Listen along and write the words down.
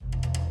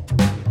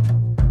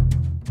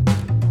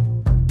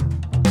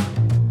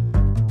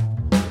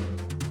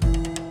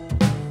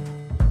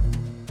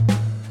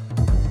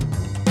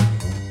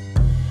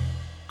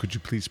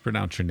please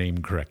pronounce your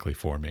name correctly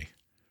for me?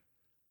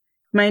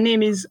 My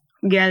name is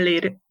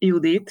Gellér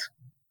Judit.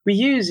 We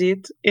use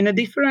it in a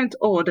different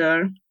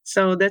order,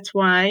 so that's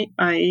why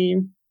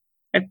I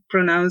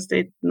pronounced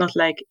it not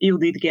like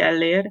Judit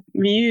Gellér.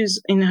 We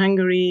use in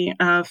Hungary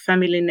a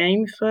family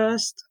name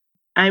first.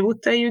 I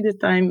would tell you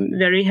that I'm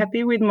very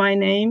happy with my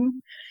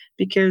name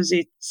because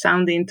it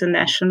sounds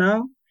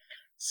international.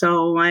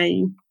 So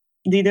I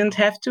didn't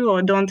have to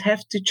or don't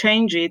have to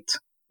change it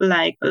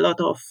like a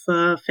lot of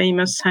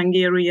famous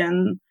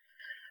Hungarian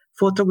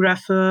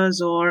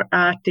photographers or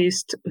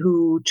artists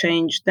who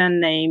change their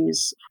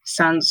names.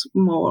 Sounds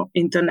more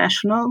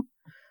international.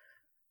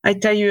 I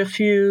tell you a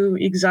few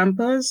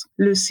examples.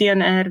 Lucien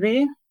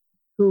Hervé,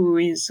 who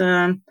is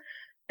Elkan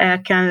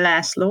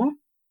László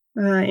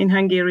in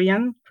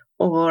Hungarian,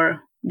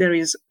 or there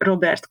is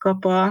Robert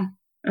Capa,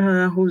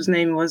 whose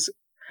name was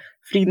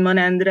Friedman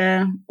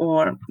Endre,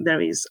 or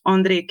there is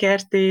André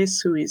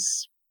Kertész, who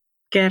is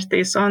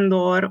Kertész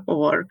Andor,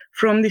 or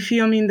from the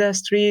film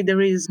industry, there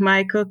is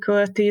Michael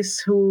Curtis,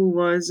 who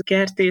was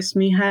Kertész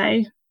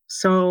Mihály.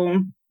 So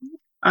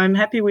I'm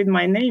happy with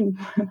my name.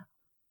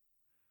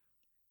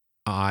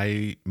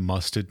 I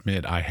must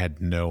admit, I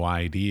had no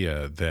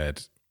idea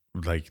that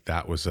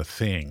that was a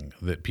thing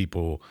that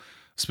people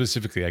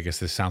specifically, I guess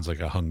this sounds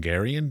like a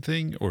Hungarian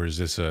thing, or is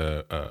this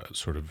a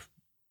sort of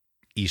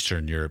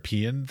Eastern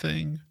European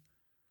thing?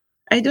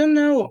 I don't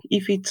know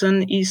if it's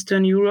an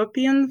Eastern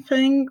European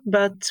thing,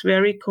 but it's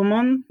very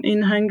common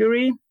in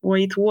Hungary, or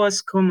it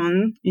was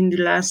common in the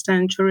last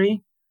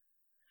century.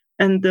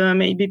 And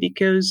maybe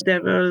because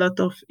there were a lot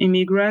of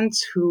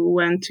immigrants who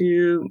went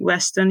to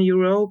Western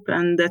Europe,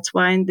 and that's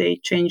why they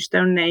changed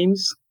their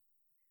names.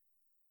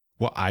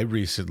 Well, I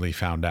recently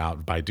found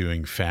out by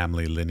doing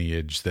family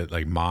lineage that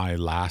my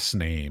last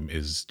name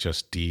is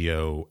just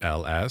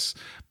Dols,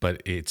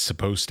 but it's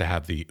supposed to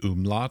have the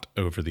umlaut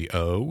over the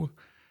O.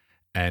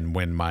 And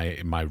when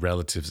my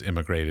relatives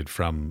immigrated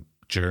from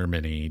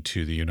Germany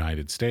to the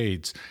United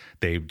States,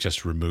 they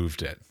just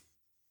removed it.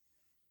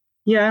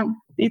 Yeah,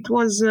 it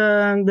was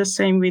the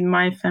same with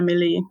my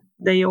family.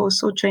 They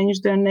also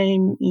changed their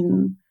name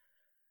in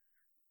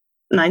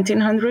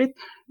 1900.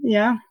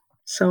 Yeah,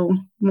 so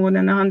more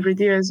than 100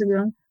 years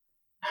ago.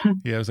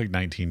 Yeah, it was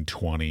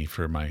 1920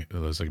 for my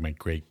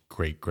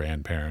great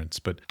grandparents.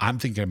 But I'm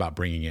thinking about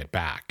bringing it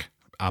back.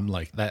 I'm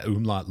like, that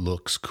umlaut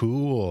looks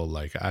cool.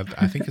 I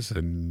think it's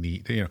a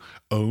neat,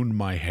 own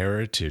my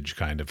heritage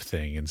kind of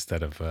thing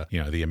instead of,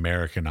 the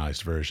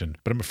Americanized version.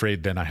 But I'm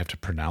afraid then I have to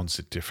pronounce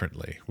it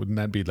differently. Wouldn't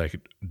that be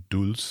like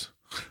Dulce?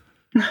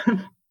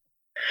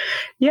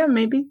 Yeah,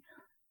 maybe.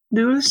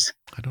 Dulce.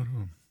 I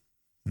don't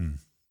know.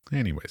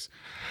 Anyways.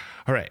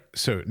 All right.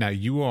 So now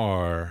you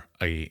are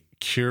a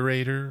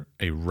curator,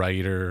 a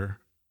writer.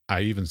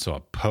 I even saw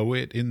a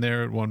poet in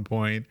there at one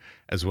point,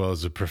 as well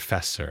as a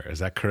professor. Is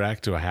that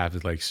correct? Do I have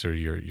sort of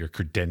your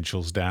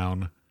credentials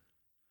down?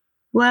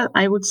 Well,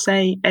 I would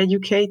say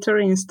educator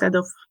instead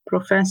of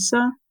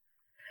professor,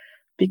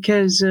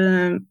 because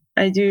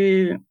I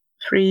do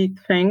three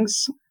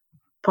things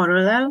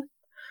parallel.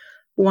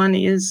 One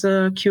is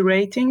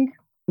curating,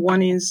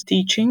 one is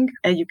teaching,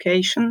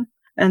 education,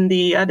 and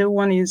the other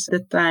one is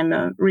that I'm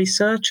a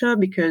researcher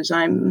because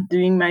I'm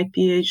doing my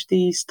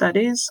PhD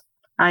studies.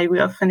 I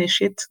will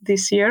finish it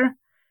this year.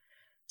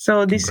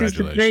 So this is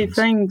the three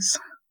things.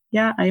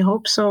 Yeah, I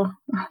hope so.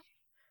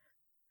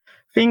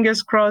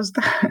 Fingers crossed.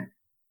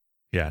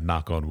 Yeah,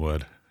 knock on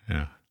wood.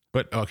 Yeah.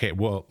 But okay,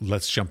 well,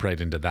 let's jump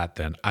right into that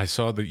then. I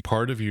saw that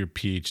part of your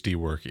PhD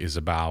work is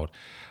about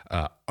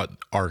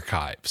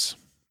archives,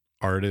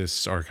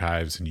 artists'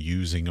 archives and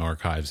using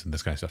archives and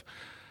this kind of stuff.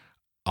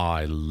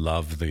 I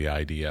love the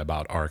idea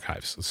about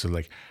archives.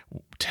 So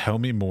tell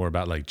me more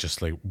about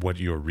what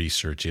your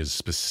research is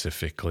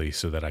specifically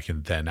so that I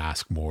can then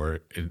ask more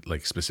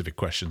specific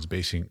questions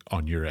basing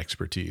on your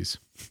expertise.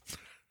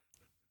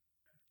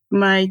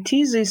 My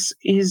thesis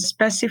is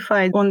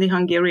specified on the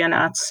Hungarian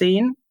art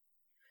scene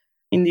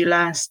in the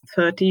last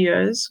 30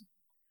 years.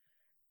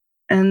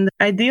 And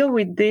I deal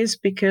with this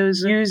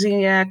because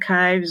using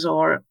archives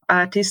or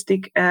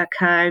artistic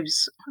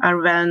archives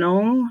are well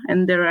known,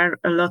 and there are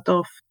a lot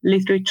of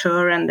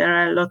literature and there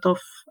are a lot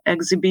of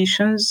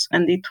exhibitions,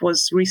 and it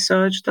was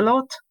researched a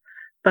lot.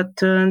 But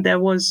there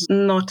was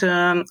not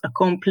a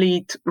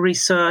complete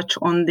research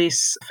on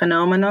this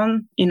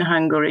phenomenon in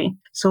Hungary.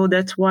 So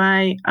that's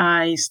why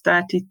I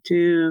started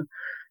to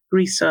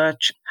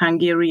research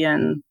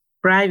Hungarian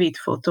private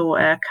photo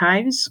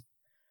archives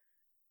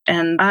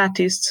and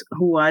artists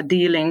who are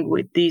dealing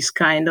with these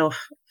kind of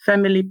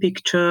family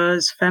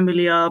pictures,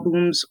 family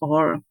albums,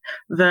 or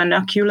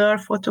vernacular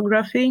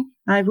photography,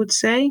 I would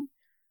say.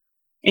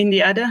 On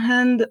the other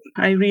hand,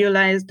 I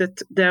realized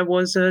that there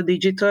was a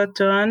digital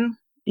turn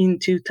in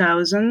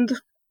 2000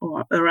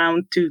 or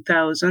around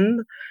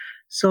 2000.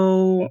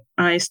 So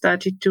I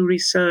started to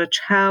research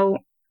how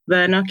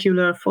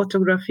vernacular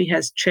photography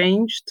has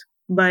changed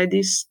by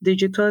this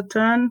digital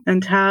turn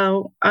and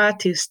how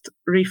artists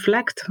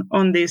reflect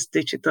on this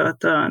digital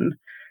turn.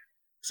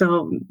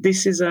 So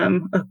this is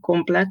a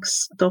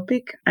complex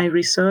topic I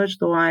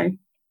researched, or I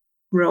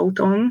wrote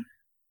on.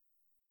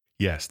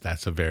 Yes,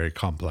 that's a very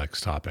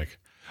complex topic.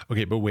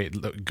 Okay, but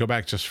wait, go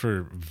back just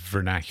for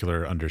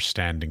vernacular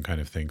understanding kind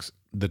of things.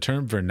 The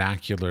term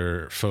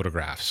vernacular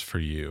photographs for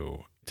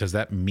you, does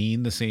that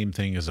mean the same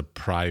thing as a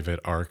private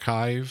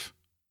archive?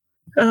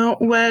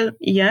 Well,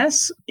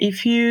 yes.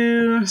 If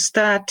you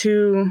start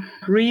to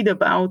read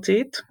about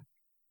it,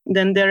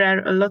 then there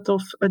are a lot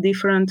of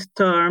different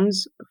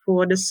terms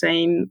for the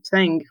same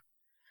thing.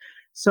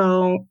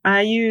 So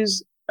I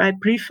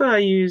prefer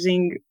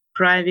using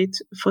private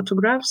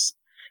photographs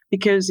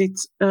because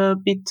it's a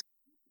bit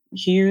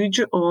huge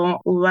or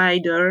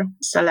wider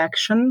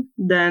selection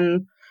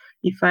than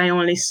if I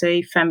only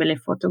say family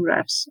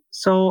photographs.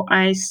 So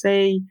I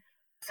say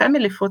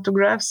family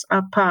photographs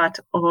are part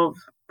of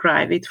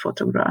private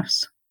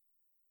photographs.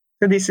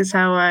 So this is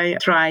how I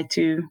try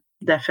to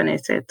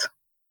definite it.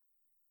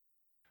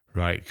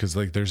 Right, because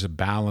like there's a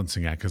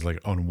balancing act. Because like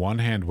on one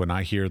hand, when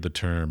I hear the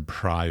term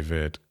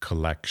private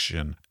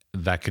collection,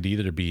 that could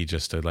either be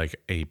just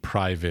a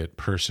private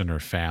person or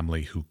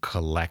family who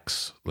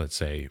collects, let's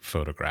say,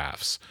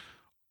 photographs,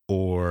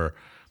 or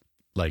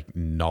like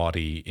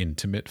naughty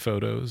intimate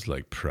photos,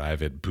 like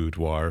private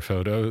boudoir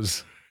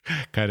photos.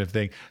 Kind of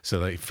thing. So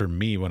like for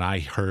me, when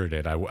I heard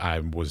it, I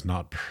was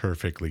not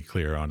perfectly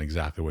clear on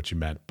exactly what you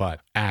meant,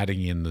 but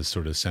adding in the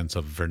sort of sense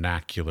of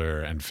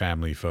vernacular and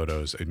family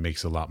photos, it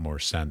makes a lot more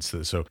sense.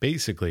 So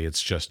basically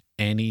it's just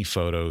any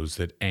photos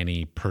that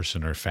any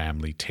person or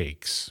family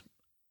takes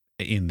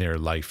in their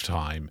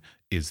lifetime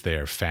is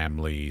their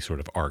family sort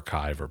of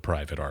archive or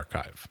private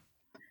archive.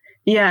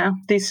 Yeah,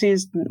 this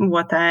is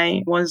what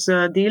I was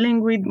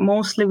dealing with,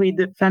 mostly with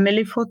the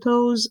family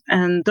photos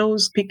and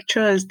those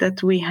pictures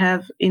that we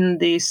have in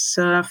this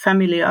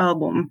family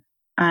album,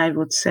 I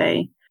would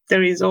say.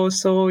 There is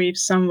also if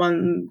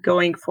someone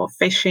going for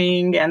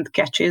fishing and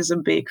catches a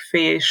big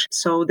fish,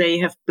 so they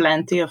have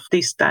plenty of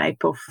this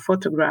type of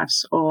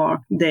photographs, or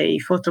they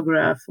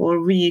photograph,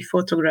 or we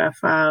photograph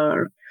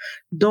our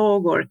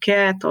dog or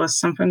cat or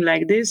something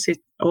like this.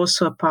 It's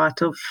also a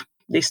part of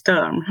this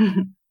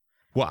term.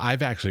 Well,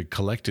 I've actually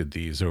collected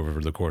these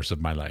over the course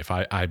of my life.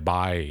 I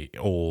buy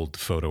old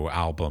photo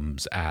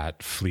albums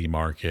at flea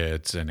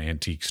markets and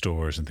antique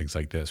stores and things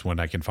like this when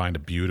I can find a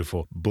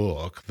beautiful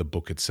book, the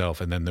book itself,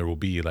 and then there will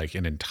be like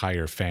an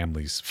entire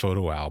family's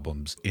photo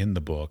albums in the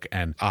book.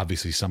 And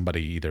obviously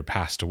somebody either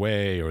passed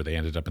away or they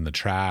ended up in the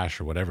trash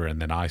or whatever. And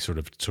then I sort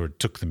of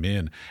took them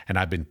in, and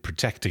I've been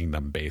protecting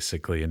them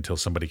basically until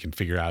somebody can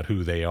figure out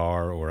who they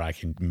are, or I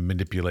can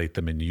manipulate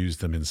them and use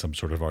them in some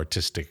sort of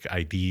artistic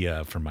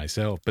idea for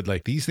myself. But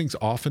like, these things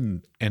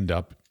often end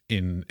up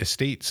in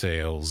estate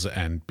sales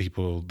and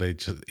people they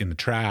just in the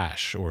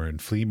trash or in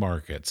flea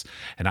markets,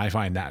 and I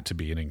find that to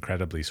be an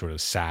incredibly sort of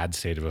sad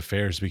state of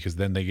affairs, because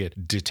then they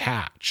get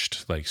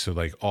detached, like so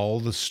like all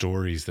the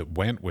stories that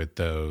went with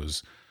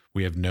those,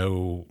 we have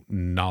no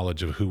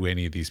knowledge of who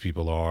any of these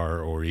people are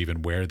or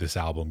even where this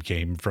album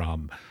came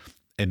from.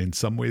 And in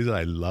some ways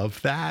I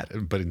love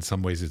that, but in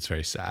some ways it's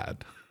very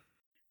sad.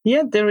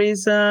 Yeah, there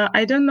is.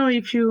 I don't know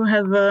if you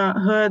have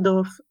heard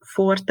of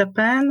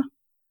Fortepan.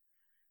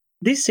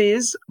 This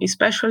is,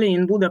 especially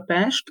in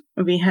Budapest,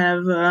 we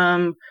have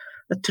a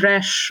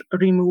trash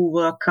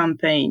removal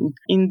campaign.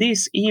 In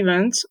these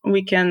events,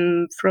 we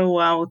can throw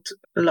out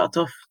a lot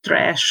of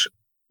trash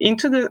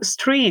into the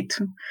street.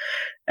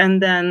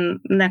 And then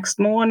next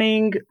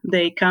morning,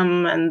 they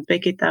come and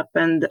pick it up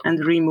and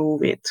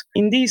remove it.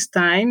 In these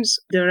times,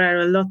 there are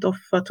a lot of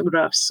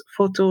photographs,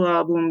 photo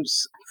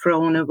albums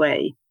thrown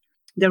away.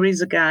 There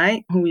is a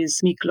guy who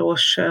is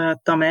Miklós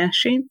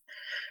Tamási,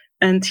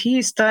 and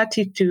he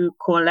started to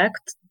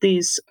collect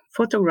these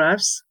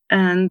photographs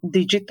and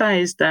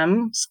digitize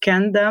them,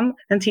 scan them,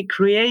 and he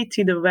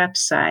created a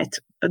website,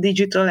 a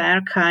digital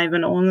archive,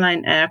 an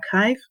online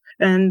archive.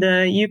 And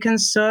you can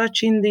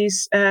search in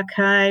this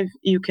archive,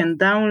 you can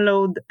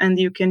download, and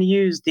you can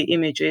use the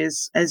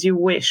images as you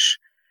wish.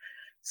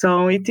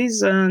 So it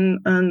is an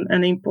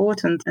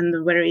important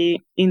and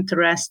very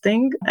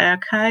interesting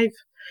archive.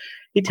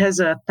 It has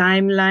a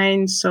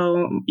timeline,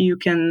 so you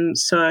can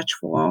search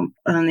for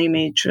an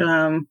image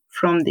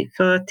from the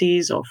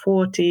 30s or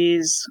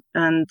 40s,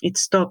 and it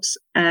stops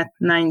at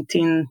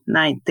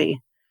 1990.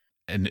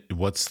 And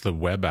what's the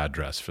web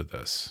address for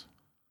this?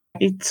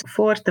 It's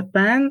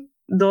fortepan.hu.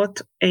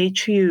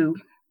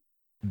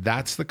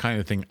 That's the kind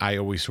of thing I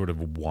always sort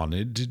of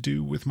wanted to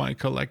do with my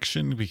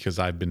collection, because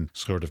I've been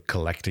sort of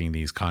collecting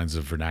these kinds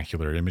of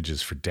vernacular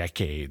images for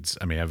decades.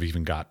 I mean, I've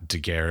even got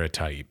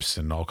daguerreotypes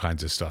and all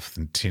kinds of stuff,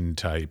 and tin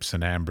types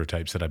and amber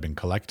types that I've been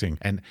collecting.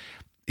 And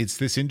it's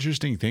this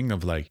interesting thing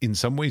of like, in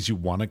some ways you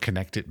want to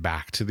connect it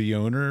back to the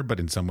owner,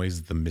 but in some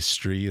ways the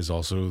mystery is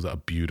also a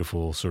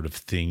beautiful sort of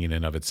thing in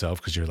and of itself,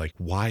 because you're like,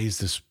 why is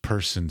this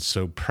person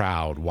so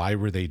proud? Why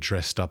were they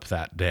dressed up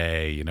that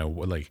day? You know,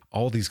 like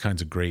all these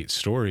kinds of great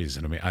stories.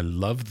 And I mean, I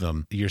love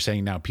them. You're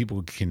saying now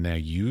people can now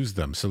use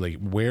them. So like,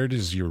 where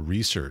does your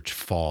research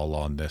fall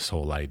on this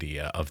whole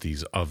idea of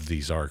these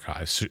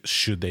archives?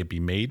 Should they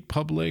be made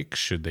public?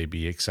 Should they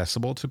be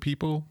accessible to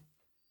people?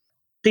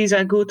 These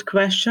are good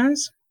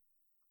questions,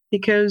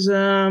 because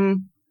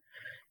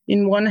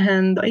in one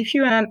hand, if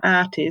you're an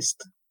artist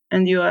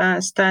and you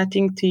are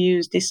starting to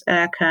use this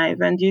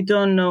archive and you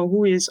don't know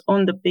who is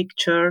on the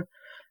picture,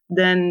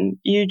 then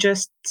you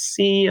just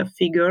see a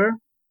figure,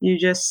 you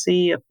just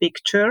see a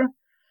picture.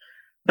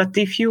 But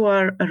if you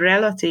are a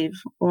relative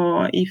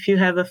or if you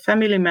have a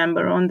family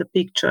member on the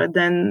picture,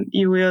 then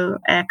you will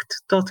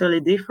act totally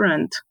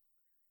different.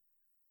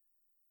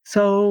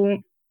 So,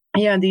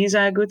 yeah, these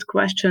are good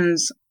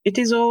questions. It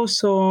is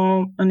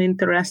also an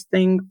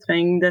interesting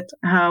thing that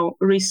how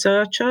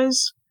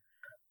researchers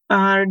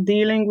are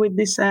dealing with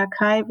this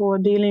archive or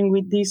dealing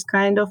with these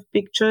kind of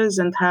pictures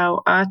and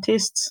how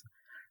artists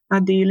are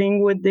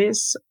dealing with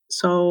this.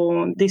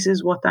 So this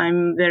is what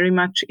I'm very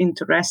much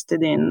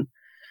interested in,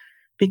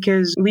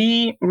 because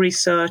we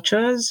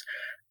researchers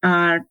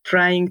are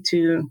trying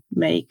to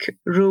make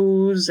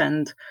rules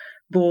and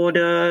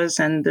borders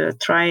and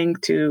trying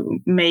to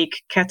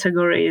make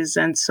categories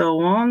and so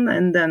on.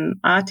 And then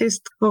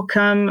artists will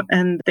come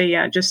and they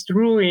are just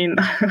ruin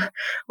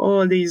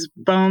all these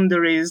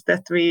boundaries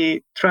that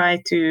we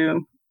try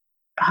to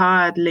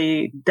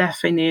hardly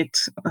definite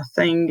a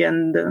thing.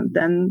 And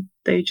then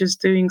they're just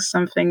doing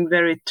something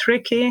very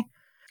tricky.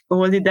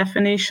 All the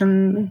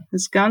definition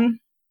is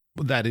gone.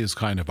 That is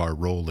kind of our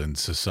role in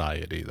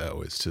society,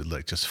 though, is to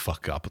like just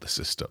fuck up the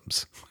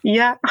systems.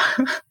 Yeah,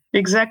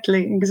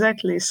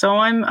 exactly. So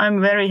I'm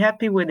very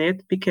happy with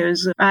it,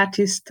 because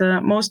artists,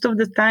 most of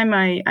the time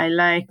I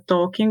like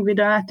talking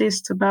with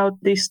artists about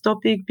this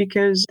topic,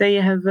 because they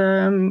have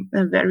a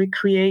very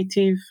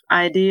creative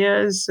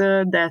ideas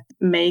that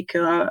make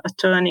a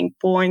turning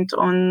point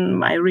on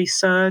my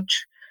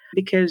research,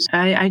 because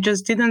I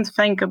just didn't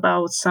think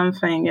about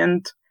something,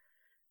 and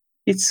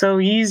it's so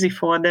easy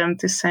for them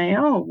to say,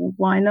 oh,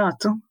 why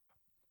not?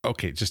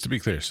 Okay, just to be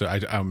clear, so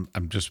I'm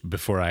just,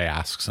 before I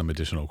ask some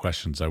additional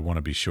questions, I want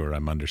to be sure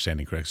I'm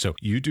understanding correct. So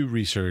you do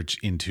research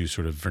into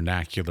sort of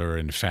vernacular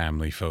and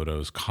family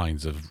photos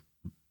kinds of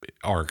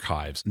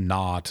archives,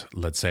 not,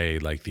 let's say,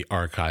 like the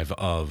archive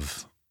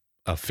of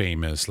a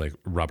famous like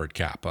Robert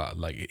Capa,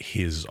 like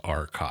his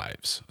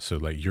archives. So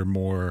like you're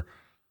more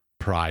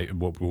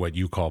what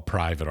you call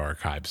private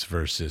archives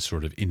versus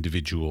sort of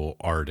individual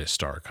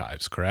artist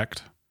archives,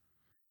 correct?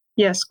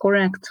 Yes,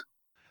 correct.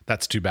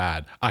 That's too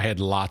bad. I had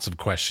lots of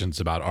questions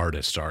about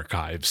artist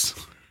archives.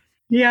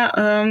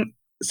 Yeah,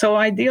 so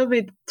I deal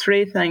with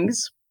three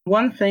things.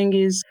 One thing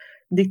is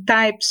the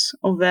types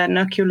of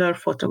vernacular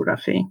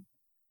photography.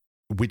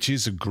 Which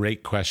is a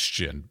great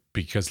question,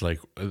 because like,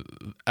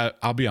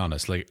 I'll be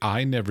honest, like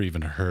I never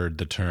even heard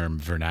the term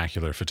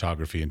vernacular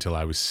photography until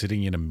I was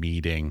sitting in a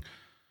meeting,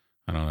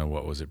 I don't know,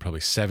 what was it, probably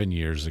 7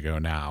 years ago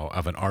now,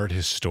 of an art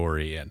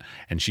historian.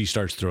 And she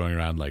starts throwing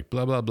around like,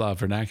 blah, blah, blah,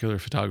 vernacular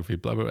photography,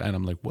 blah, blah. And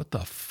I'm like, what the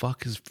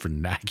fuck is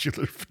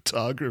vernacular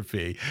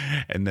photography?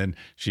 And then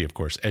she, of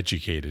course,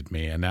 educated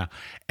me. And now,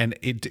 and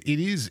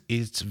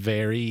it's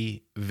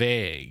very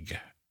vague.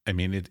 I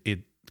mean, it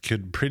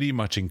could pretty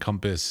much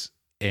encompass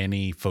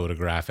any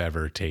photograph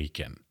ever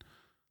taken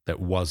that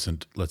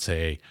wasn't, let's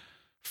say,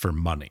 for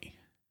money.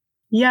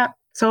 Yeah.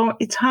 So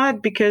it's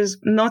hard, because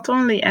not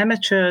only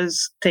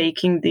amateurs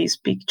taking these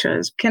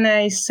pictures. Can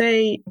I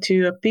say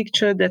to a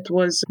picture that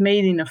was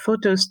made in a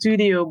photo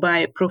studio by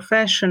a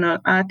professional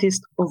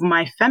artist of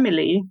my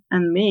family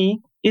and me,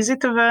 is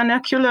it a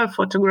vernacular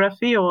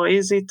photography or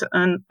is it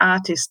an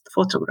artist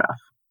photograph?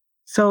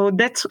 So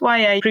that's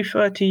why I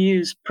prefer to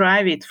use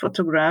private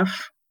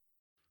photograph.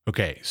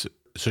 Okay,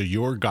 so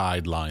your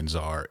guidelines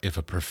are, if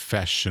a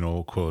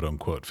professional quote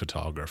unquote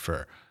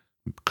photographer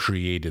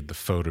created the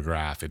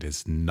photograph, it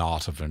is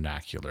not a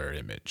vernacular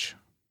image.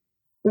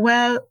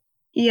 Well,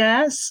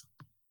 yes.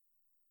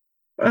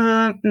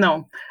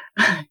 No.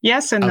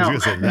 Yes and no. I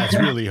was going to say, that's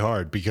really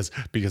hard, because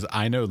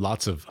I know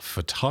lots of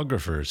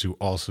photographers who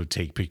also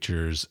take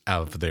pictures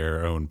of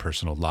their own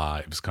personal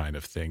lives kind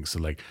of thing. So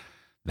like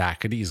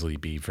that could easily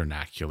be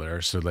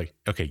vernacular. So like,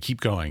 okay,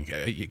 keep going,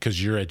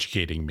 because you're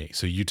educating me.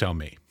 So you tell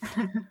me.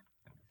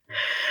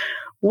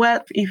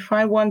 Well, if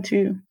I want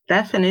to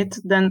definite,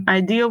 then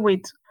I deal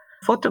with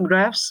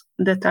photographs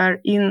that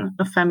are in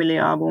a family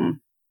album,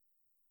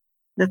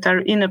 that are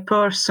in a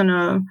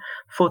personal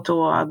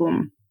photo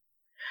album,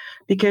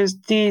 because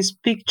these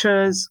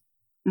pictures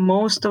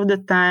most of the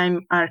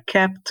time are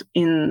kept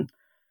in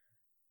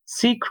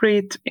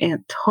secret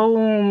at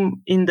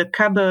home, in the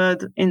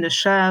cupboard, in the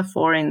shelf,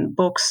 or in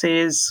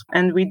boxes,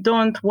 and we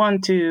don't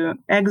want to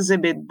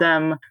exhibit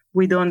them.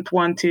 We don't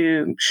want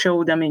to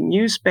show them in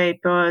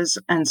newspapers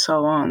and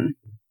so on.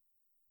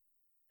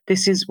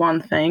 This is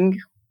one thing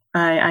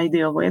I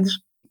deal with.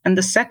 And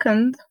the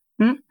second,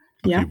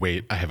 Okay,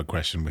 wait, I have a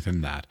question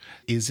within that.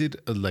 Is it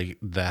like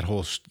that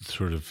whole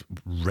sort of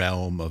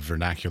realm of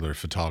vernacular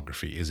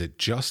photography? Is it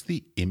just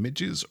the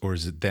images, or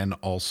is it then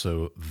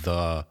also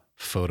the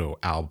photo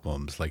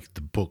albums, like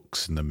the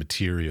books and the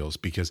materials?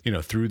 Because, you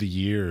know, through the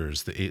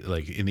years,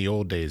 like in the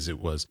old days, it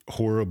was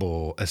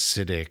horrible,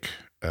 acidic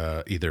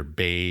either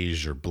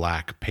beige or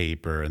black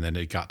paper, and then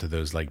it got to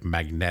those like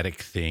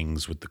magnetic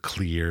things with the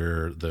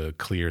clear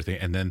thing,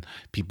 and then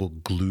people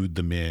glued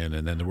them in,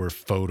 and then there were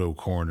photo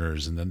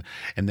corners, and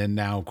then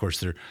now of course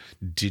they're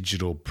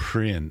digital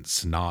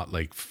prints, not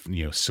like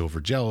silver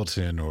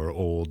gelatin or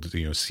old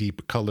sepia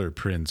color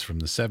prints from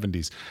the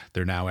 70s.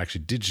 They're now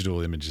actually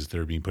digital images that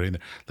are being put in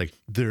there. Like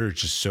there are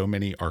just so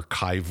many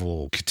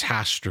archival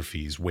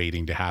catastrophes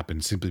waiting to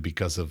happen simply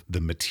because of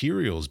the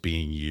materials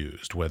being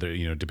used, whether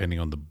depending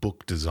on the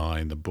book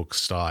design, the book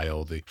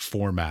style, the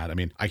format. I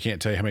mean, I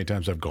can't tell you how many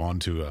times I've gone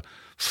to a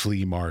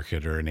flea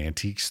market or an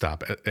antique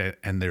shop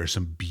and there are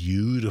some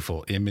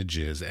beautiful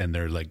images and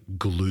they're like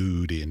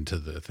glued into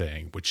the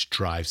thing, which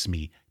drives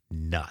me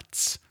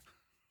nuts.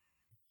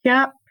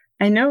 Yeah,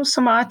 I know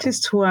some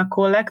artists who are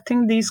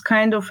collecting these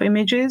kind of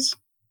images,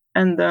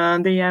 and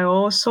they are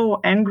also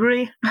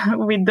angry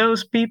with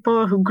those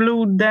people who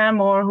glued them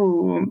or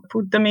who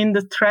put them in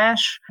the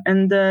trash.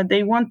 And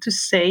they want to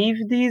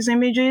save these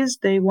images.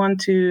 They want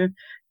to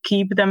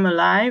keep them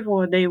alive,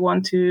 or they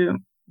want to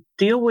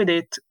deal with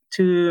it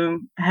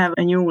to have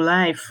a new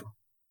life,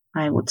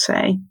 I would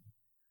say.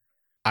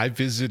 I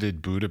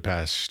visited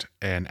Budapest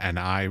and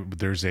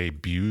there's a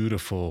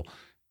beautiful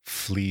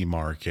flea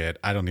market.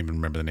 I don't even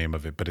remember the name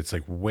of it, but it's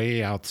like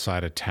way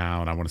outside of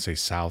town. I want to say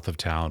south of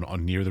town,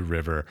 near the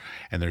river.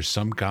 And there's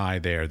some guy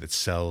there that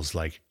sells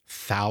like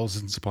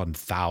thousands upon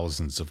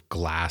thousands of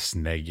glass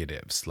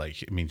negatives.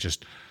 Like, I mean,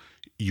 just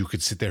you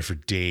could sit there for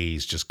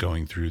days just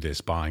going through this,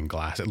 buying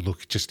glass.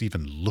 Just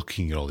even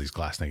looking at all these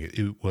glass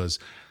negatives.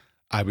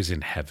 I was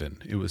in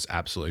heaven. It was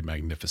absolutely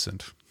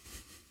magnificent.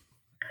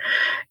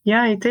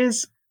 Yeah, it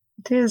is.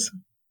 It is.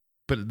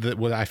 But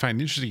what I find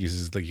interesting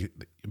is like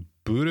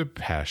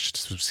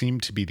Budapest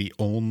seemed to be the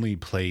only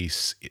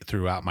place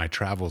throughout my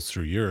travels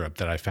through Europe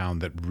that I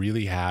found that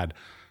really had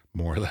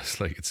more or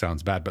less, like, it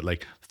sounds bad, but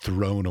like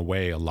thrown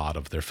away a lot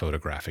of their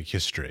photographic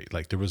history.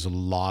 Like there was a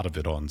lot of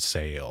it on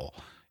sale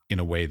in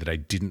a way that I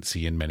didn't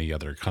see in many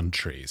other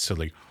countries. So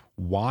like,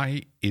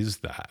 why is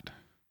that?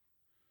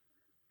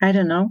 I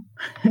don't know.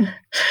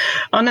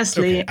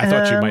 Honestly. Okay. I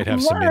thought you might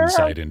have some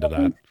insight into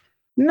that.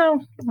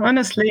 No,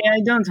 honestly,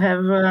 I don't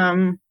have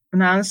an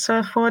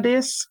answer for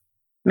this.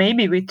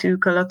 Maybe we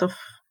took a lot of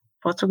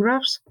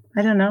photographs.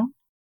 I don't know.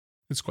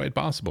 It's quite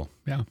possible.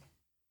 Yeah.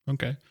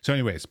 Okay. So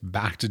anyways,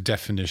 back to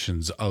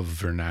definitions of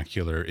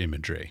vernacular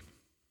imagery.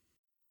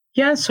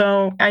 Yeah,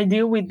 so I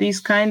deal with these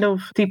kind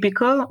of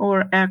typical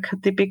or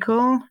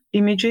archetypical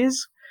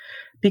images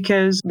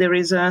because there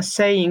is a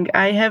saying,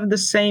 I have the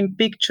same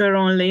picture,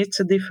 only it's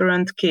a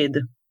different kid.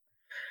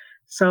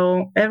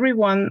 So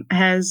everyone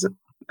has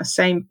a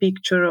same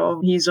picture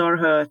of his or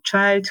her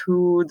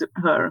childhood,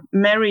 her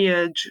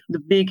marriage, the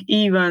big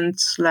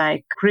events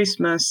like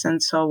Christmas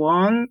and so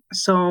on.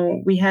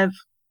 So we have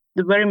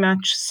the very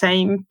much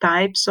same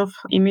types of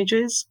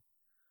images.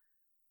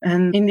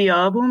 And in the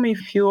album,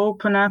 if you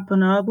open up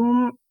an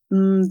album,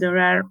 there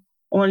are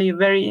only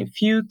very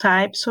few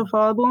types of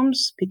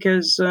albums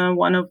because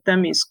one of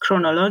them is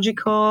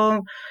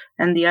chronological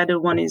and the other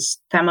one is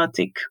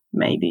thematic,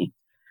 maybe.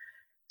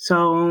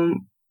 So,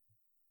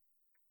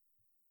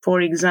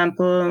 for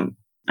example,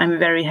 I'm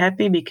very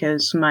happy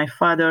because my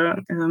father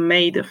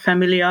made a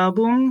family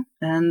album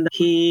and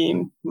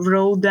he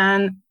wrote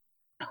down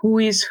who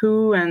is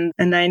who, and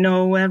I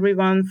know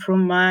everyone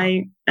from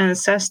my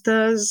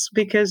ancestors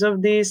because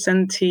of this,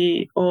 and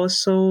he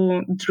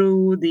also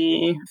drew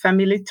the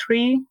family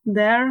tree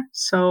there.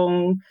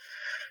 So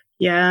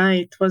yeah,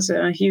 it was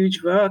a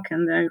huge work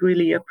and I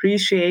really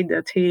appreciate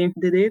that he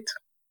did it.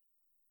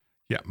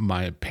 Yeah,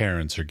 my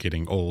parents are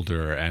getting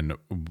older, and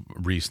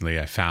recently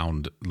I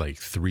found like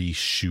 3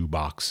 shoe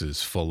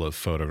boxes full of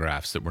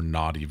photographs that were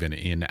not even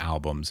in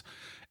albums.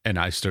 And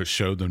I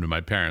showed them to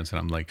my parents, and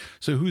I'm like,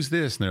 so who's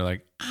this? And they're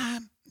like,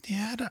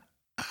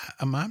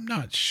 I'm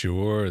not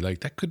sure.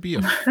 Like that could be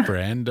a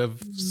friend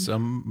of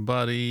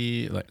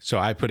somebody. Like, so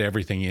I put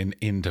everything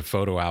into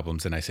photo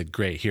albums, and I said,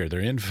 great, here, they're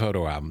in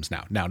photo albums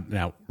now.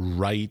 Now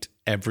write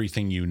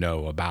everything you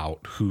know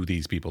about who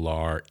these people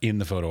are in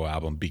the photo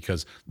album,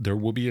 because there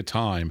will be a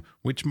time,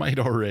 which might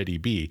already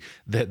be,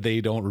 that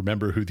they don't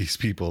remember who these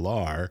people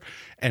are.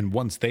 And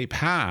once they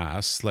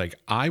pass, like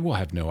I will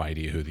have no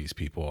idea who these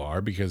people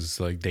are because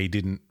like they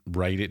didn't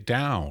write it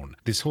down.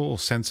 This whole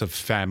sense of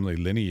family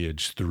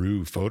lineage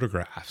through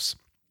photographs,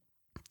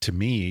 to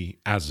me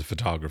as a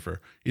photographer,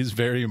 is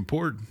very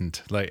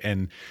important. Like,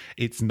 and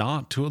it's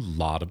not to a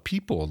lot of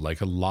people.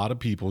 Like a lot of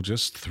people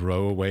just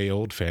throw away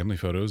old family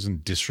photos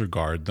and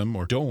disregard them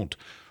or don't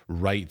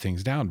write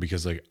things down,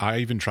 because like I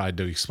even tried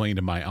to explain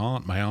to my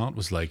aunt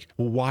was like,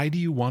 well, why do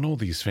you want all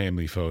these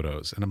family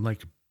photos? And I'm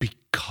like,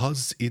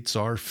 because it's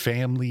our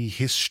family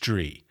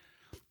history.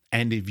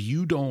 And if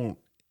you don't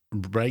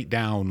write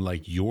down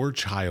like your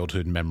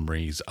childhood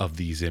memories of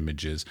these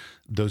images,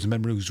 those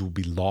memories will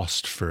be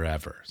lost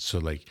forever. So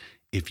like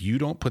if you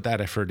don't put that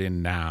effort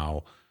in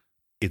now,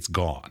 it's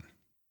gone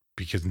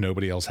because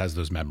nobody else has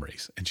those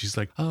memories. And she's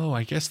like, oh,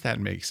 I guess that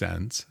makes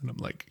sense. And I'm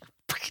like,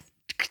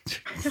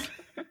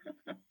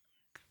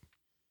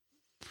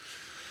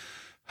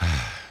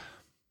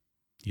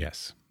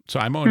 Yes. So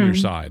I'm on your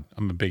side.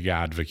 I'm a big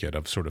advocate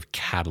of sort of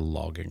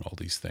cataloging all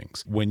these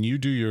things. When you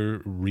do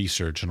your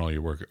research and all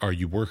your work, are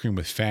you working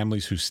with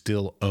families who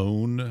still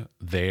own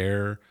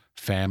their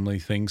family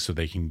things so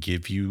they can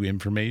give you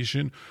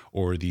information,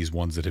 or are these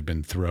ones that have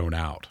been thrown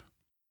out?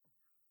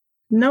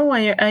 No,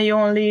 I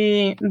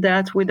only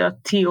dealt with a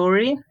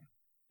theory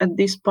at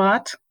this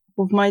part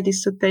of my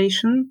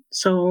dissertation.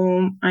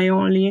 So I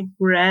only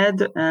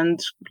read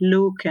and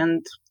look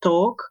and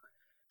talk.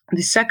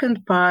 The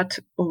second part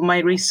of my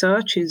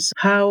research is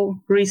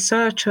how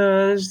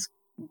researchers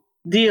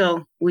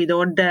deal with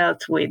or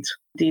dealt with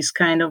these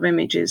kind of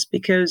images.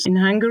 Because in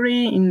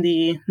Hungary in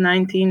the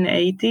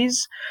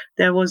 1980s,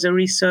 there was a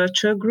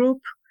researcher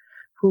group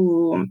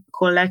who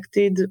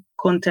collected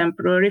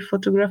contemporary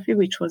photography,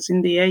 which was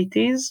in the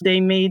 80s.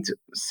 They made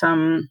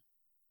some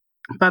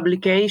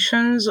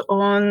publications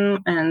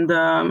on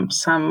and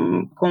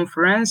some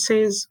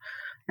conferences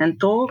and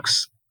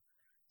talks.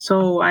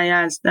 So I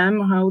asked them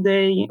how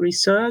they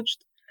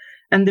researched.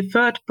 And the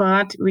third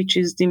part, which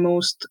is the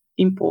most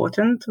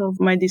important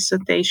of my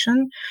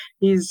dissertation,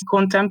 is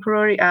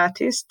contemporary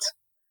artists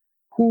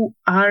who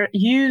are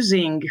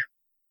using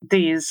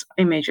these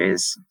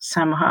images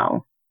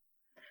somehow.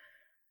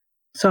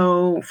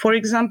 So, for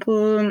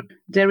example,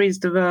 there is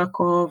the work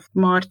of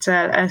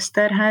Marcel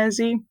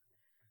Esterházy,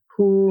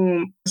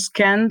 who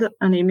scanned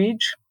an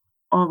image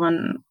of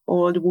an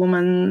old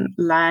woman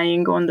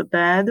lying on the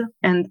bed.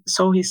 And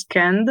so he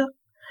scanned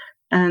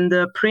and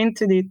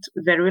printed it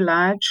very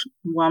large,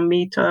 1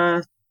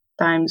 meter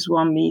times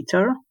 1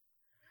 meter,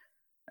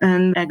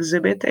 and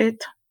exhibit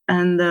it.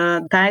 And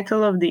the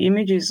title of the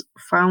image is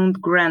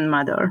Found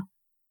Grandmother.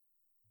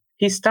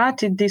 He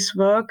started this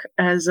work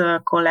as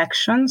a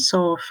collection.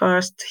 So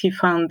first he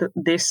found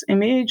this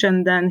image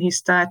and then he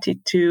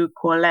started to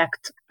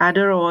collect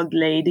other old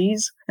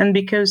ladies. And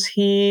because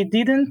he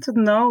didn't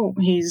know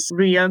his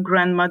real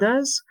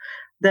grandmothers,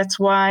 that's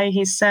why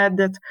he said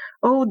that,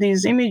 oh,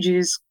 these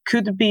images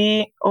could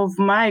be of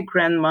my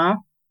grandma.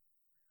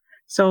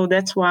 So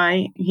that's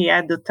why he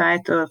had the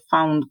title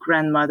Found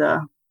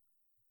Grandmother.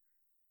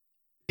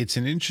 It's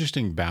an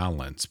interesting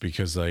balance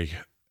because, like,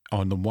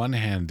 on the one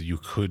hand, you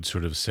could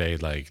sort of say,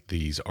 like,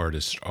 these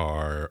artists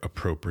are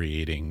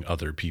appropriating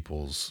other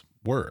people's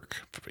work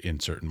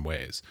in certain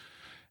ways.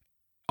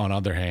 On the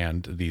other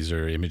hand, these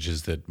are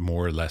images that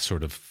more or less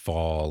sort of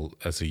fall,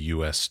 as a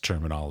US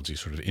terminology,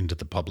 sort of into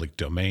the public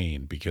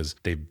domain because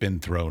they've been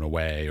thrown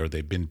away or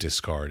they've been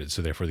discarded.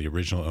 So therefore, the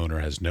original owner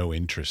has no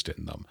interest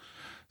in them.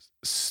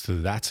 So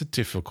that's a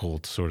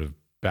difficult sort of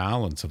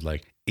balance of,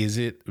 like, is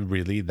it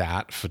really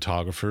that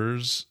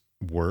photographer's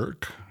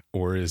work?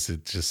 Or is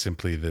it just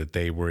simply that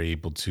they were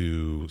able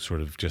to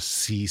sort of just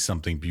see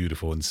something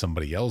beautiful in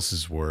somebody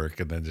else's work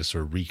and then just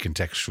sort of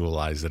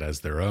recontextualize it as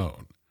their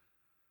own?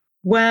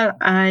 Well,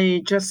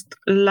 I just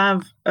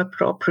love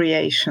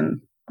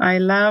appropriation. I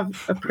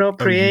love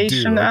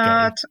appropriation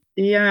art.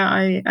 Yeah,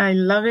 I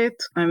love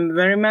it. I'm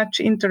very much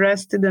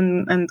interested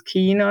and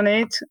keen on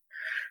it.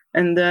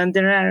 And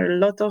there are a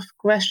lot of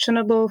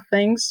questionable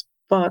things,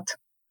 but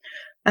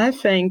I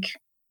think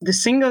the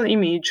single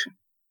image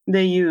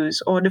they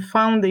use or the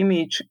found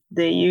image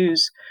they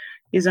use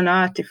is an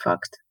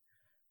artifact.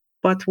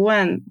 But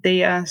when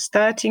they are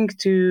starting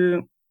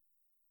to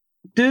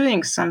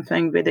doing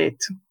something with it,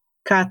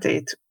 cut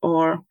it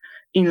or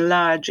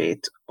enlarge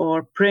it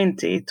or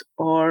print it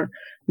or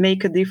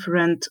make a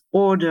different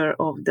order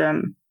of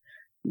them,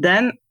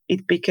 then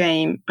it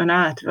became an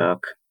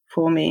artwork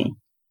for me.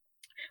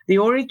 The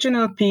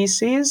original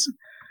pieces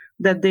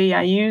that they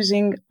are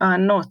using are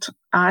not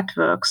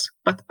artworks,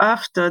 but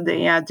after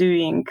they are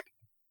doing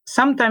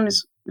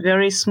sometimes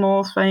very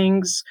small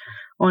things,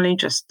 only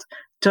just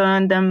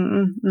turn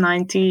them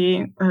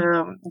 90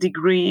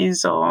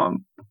 degrees or,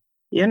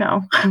 you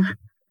know.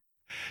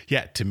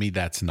 Yeah, to me,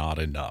 that's not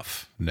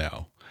enough.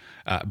 No.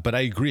 But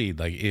I agree.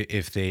 Like,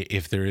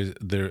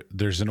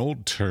 there's an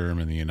old term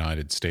in the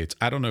United States.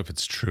 I don't know if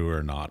it's true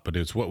or not, but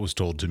it's what was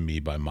told to me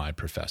by my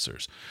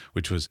professors,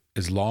 which was,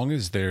 as long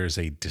as there's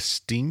a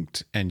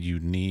distinct and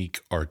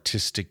unique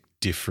artistic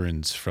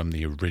difference from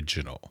the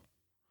original,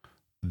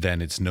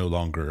 then it's no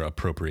longer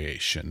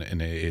appropriation,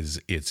 and it's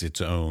its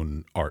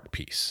own art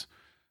piece.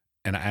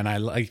 And I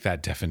like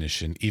that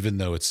definition, even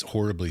though it's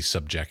horribly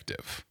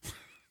subjective.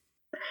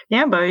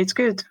 Yeah, but it's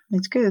good.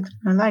 It's good.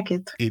 I like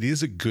it. It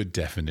is a good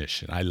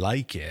definition. I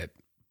like it.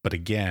 But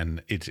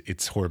again,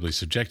 it's horribly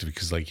subjective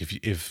because, like,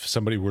 if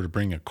somebody were to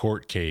bring a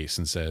court case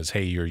and says,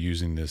 hey, you're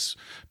using this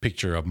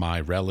picture of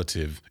my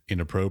relative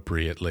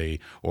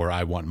inappropriately, or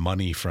I want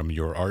money from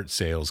your art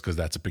sales because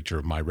that's a picture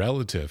of my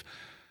relative,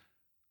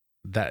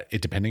 that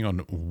it, depending on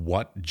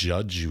what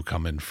judge you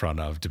come in front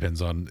of,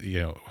 depends on,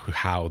 you know,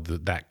 how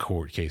that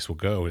court case will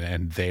go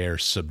and their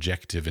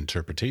subjective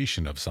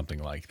interpretation of something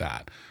like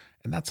that.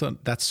 And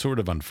that's sort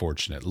of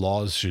unfortunate.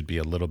 Laws should be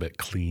a little bit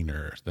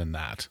cleaner than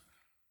that.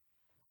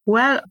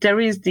 Well, there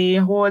is the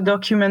whole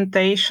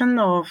documentation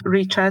of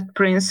Richard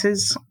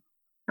Prince's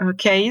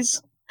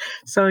case.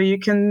 So you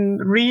can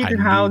read I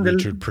how knew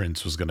Richard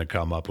Prince was going to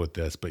come up with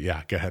this, but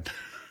yeah, go ahead.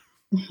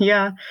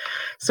 Yeah.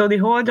 So the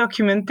whole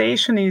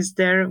documentation is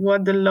there,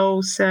 what the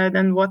law said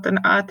and what an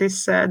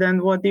artist said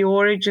and what the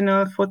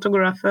original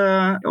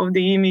photographer of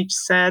the image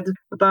said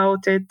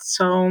about it.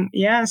 So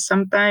yeah,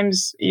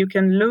 sometimes you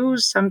can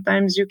lose,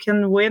 sometimes you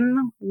can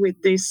win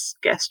with this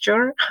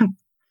gesture.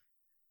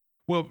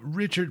 Well,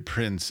 Richard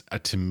Prince,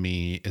 to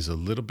me, is a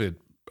little bit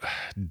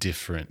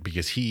different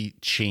because he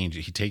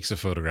takes a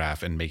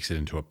photograph and makes it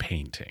into a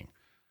painting.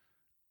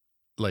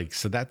 Like,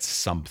 so that's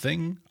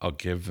something. I'll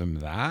give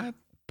him that,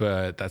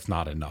 but that's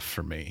not enough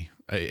for me.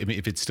 I mean,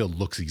 if it still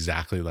looks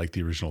exactly like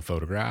the original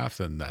photograph,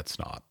 then that's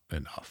not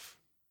enough.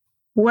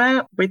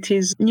 Well, with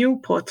his new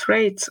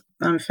portrait,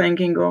 I'm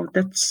thinking of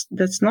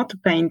that's not a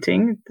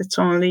painting. That's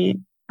only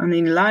an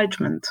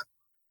enlargement.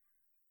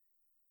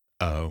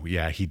 Oh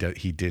yeah, he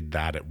did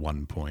that at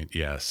one point,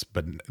 yes.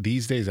 But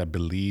these days, I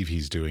believe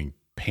he's doing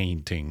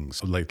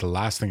paintings. Like the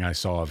last thing I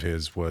saw of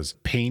his was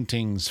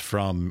paintings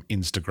from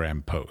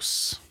Instagram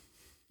posts.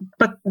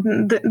 But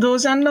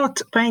those are not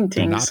paintings.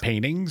 They're not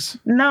paintings?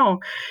 No.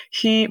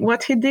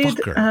 What he did,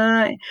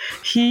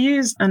 he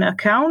used an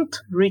account,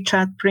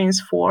 Richard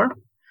Prince 4,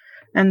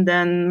 and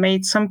then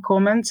made some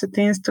comments at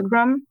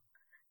Instagram,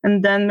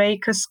 and then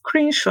make a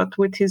screenshot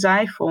with his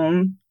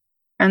iPhone,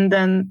 and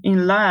then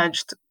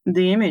enlarged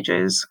the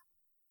images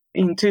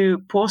into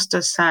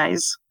poster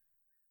size.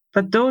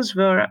 But those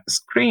were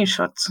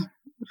screenshots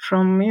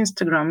from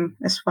Instagram,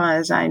 as far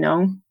as I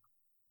know.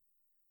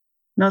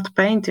 Not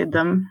painted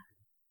them.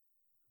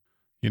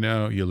 You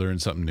know, you learn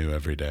something new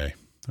every day.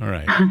 All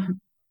right.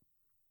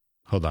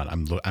 Hold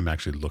on. I'm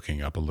actually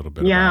looking up a little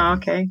bit. Yeah.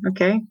 About him.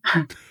 Okay.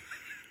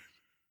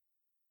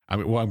 I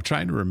mean, well, I'm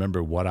trying to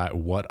remember what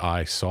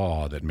I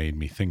saw that made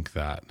me think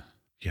that.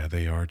 Yeah,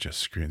 they are just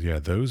screens. Yeah,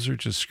 those are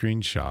just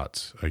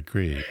screenshots. I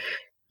agree.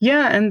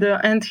 Yeah,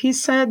 and he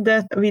said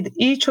that with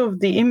each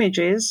of the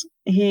images,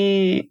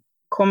 he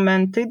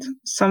commented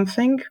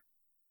something.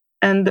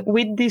 And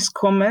with this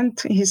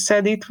comment, he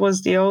said it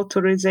was the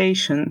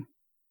authorization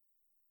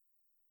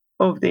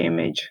of the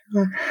image.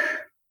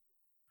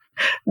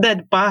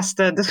 That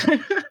bastard.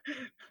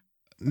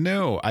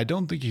 No, I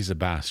don't think he's a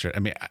bastard. I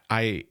mean,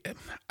 I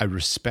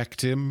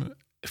respect him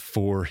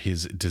for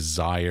his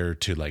desire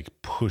to like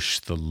push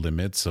the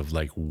limits of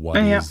like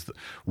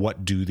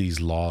what do these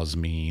laws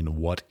mean?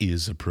 What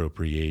is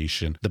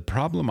appropriation? The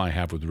problem I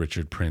have with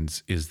Richard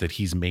Prince is that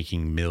he's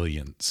making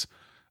millions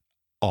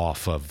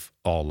off of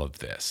all of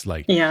this.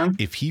 Like,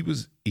 if he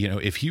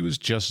was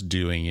just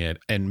doing it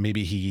and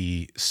maybe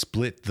he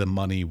split the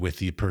money with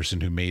the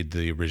person who made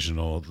the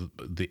original,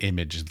 the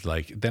image,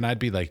 like, then I'd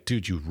be like,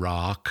 dude, you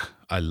rock.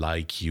 I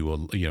like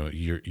you. You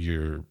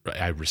know,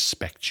 I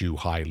respect you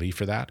highly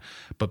for that.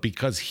 But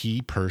because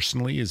he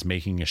personally is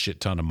making a shit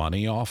ton of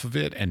money off of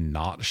it and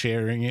not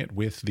sharing it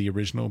with the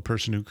original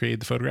person who created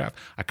the photograph,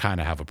 I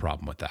kind of have a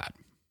problem with that.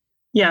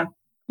 Yeah,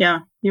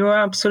 you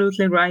are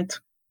absolutely right.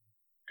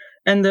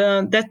 And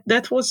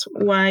that was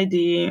why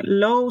the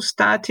law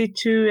started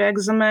to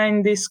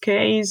examine this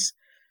case,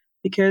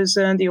 because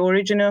the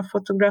original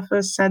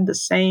photographer said the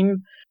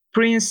same.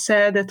 Prince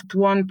said at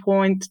one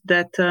point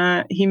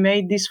that he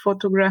made this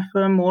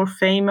photographer more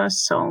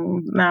famous,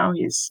 so now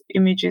his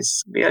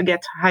images will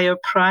get higher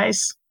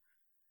price.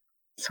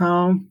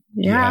 So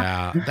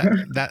yeah,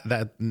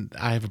 that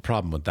I have a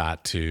problem with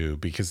that too,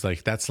 because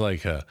like that's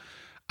like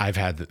I've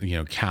had,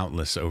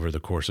 countless over the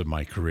course of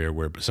my career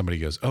where somebody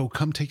goes, "Oh,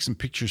 come take some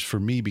pictures for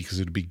me because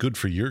it'd be good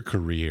for your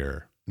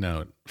career."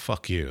 No,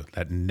 fuck you.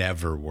 That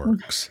never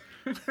works.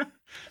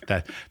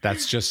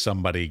 That's just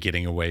somebody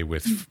getting away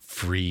with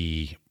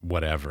free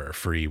whatever,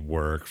 free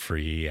work,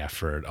 free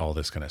effort, all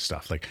this kind of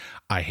stuff. Like,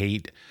 I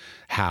hate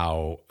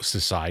how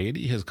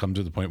society has come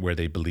to the point where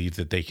they believe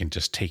that they can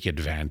just take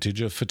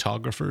advantage of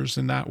photographers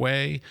in that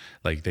way.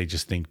 Like, they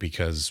just think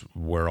because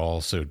we're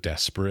all so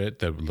desperate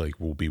that like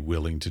we'll be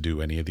willing to do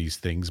any of these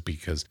things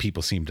because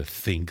people seem to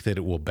think that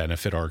it will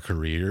benefit our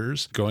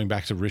careers. Going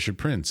back to Richard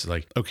Prince,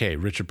 like, okay,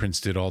 Richard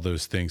Prince did all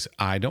those things.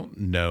 I don't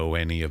know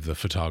any of the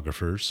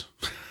photographers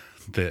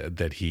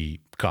that he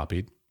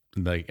copied.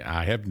 Like,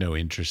 I have no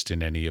interest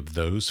in any of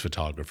those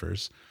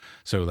photographers.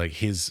 So like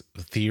his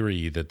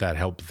theory that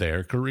helped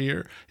their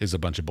career is a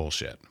bunch of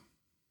bullshit.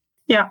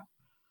 Yeah,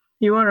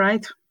 you are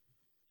right.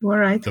 You are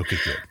right. Okay,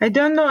 good. I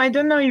don't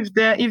know if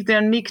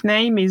their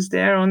nickname is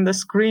there on the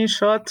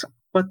screenshot,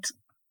 but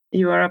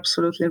you are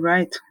absolutely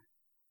right.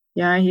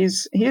 Yeah,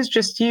 he's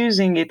just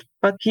using it.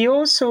 But he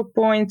also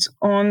points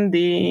on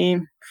the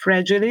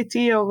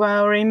fragility of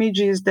our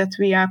images that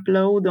we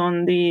upload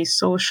on the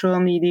social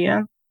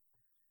media.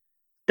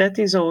 That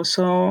is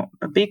also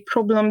a big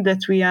problem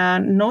that we are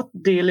not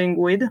dealing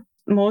with.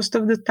 Most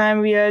of the time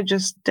we are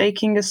just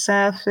taking a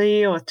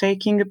selfie or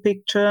taking a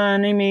picture,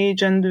 an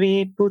image, and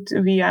we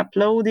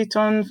upload it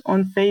on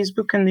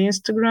Facebook and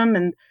Instagram.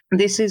 And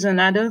this is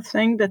another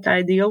thing that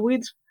I deal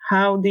with,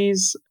 how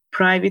these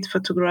private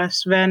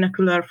photographs,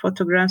 vernacular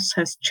photographs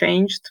has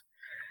changed.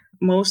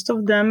 Most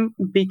of them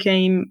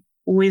became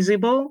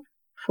visible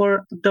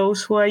for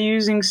those who are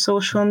using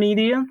social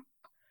media.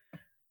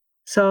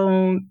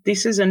 So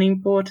this is an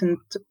important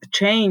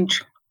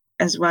change.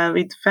 as well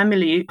with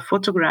family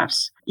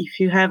photographs. If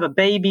you have a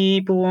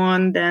baby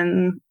born,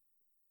 then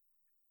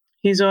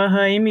his or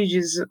her image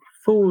is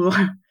full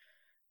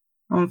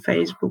on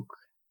Facebook.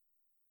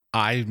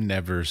 I've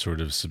never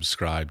sort of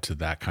subscribed to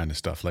that kind of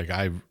stuff. Like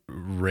I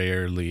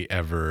rarely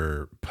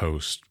ever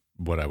post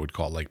what I would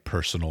call like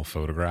personal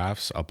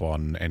photographs up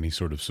on any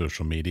sort of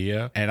social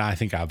media. And I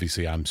think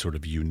obviously I'm sort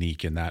of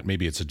unique in that.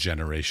 Maybe it's a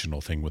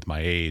generational thing with my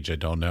age. I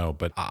don't know.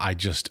 But I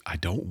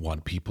don't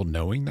want people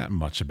knowing that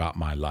much about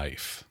my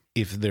life.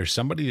 If there's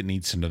somebody that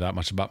needs to know that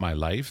much about my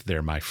life,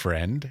 they're my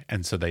friend.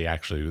 And so they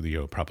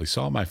actually, probably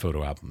saw my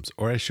photo albums,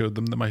 or I showed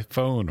them my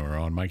phone or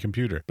on my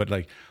computer. But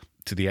like,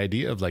 to the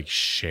idea of like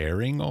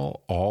sharing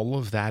all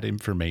of that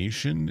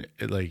information,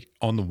 like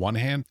on the one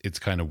hand, it's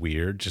kind of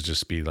weird to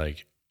just be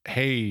like,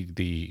 hey,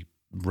 the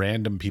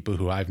random people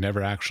who I've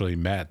never actually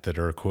met that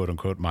are quote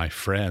unquote my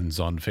friends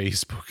on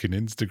Facebook and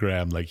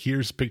Instagram, like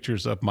here's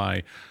pictures of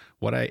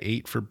what I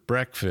ate for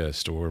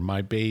breakfast or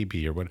my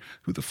baby or what,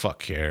 who the fuck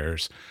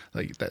cares?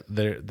 Like that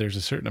there's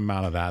a certain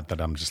amount of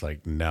that I'm just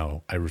like,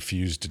 no, I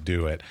refuse to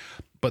do it.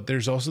 But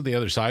there's also the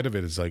other side of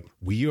it is like,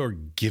 we are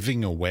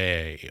giving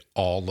away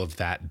all of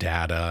that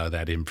data,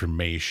 that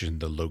information,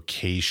 the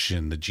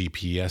location, the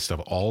GPS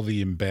stuff, all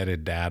the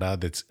embedded data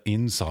that's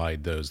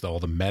inside those, all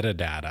the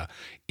metadata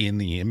in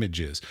the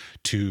images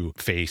to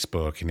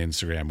Facebook and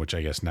Instagram, which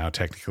I guess now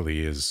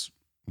technically is,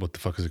 what the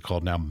fuck is it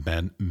called now?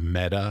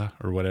 Meta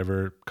or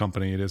whatever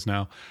company it is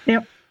now.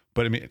 Yep.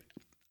 But I mean,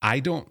 I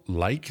don't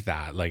like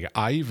that. Like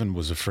I even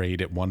was afraid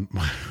at one,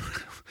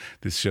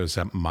 this shows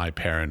my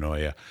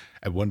paranoia.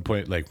 At one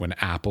point, like when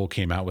Apple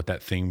came out with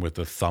that thing with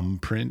the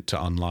thumbprint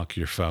to unlock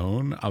your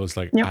phone, I was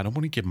like, yep. I don't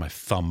want to give my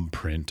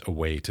thumbprint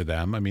away to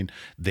them. I mean,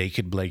 they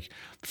could like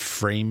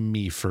frame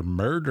me for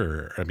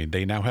murder. I mean,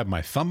 they now have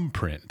my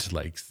thumbprint.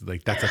 Like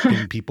that's a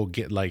thing people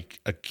get like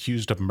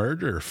accused of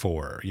murder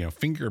for,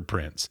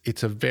 fingerprints.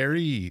 It's a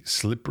very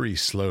slippery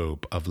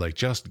slope of like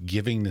just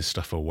giving this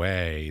stuff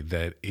away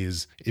that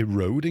is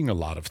eroding a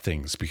lot of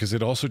things, because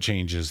it also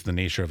changes the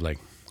nature of like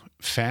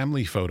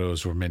family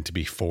photos were meant to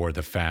be for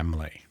the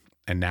family.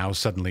 And now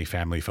suddenly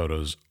family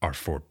photos are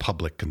for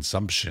public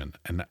consumption.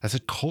 And that's a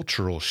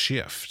cultural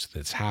shift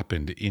that's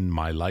happened in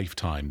my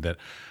lifetime that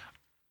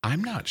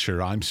I'm not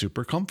sure I'm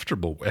super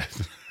comfortable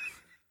with.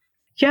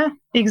 Yeah,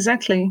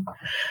 exactly.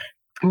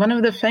 One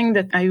of the things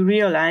that I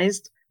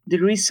realized, the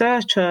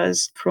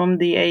researchers from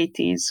the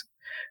 80s,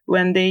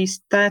 when they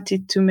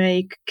started to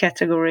make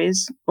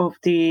categories of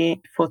the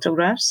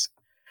photographs,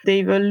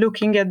 they were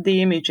looking at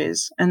the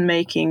images and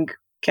making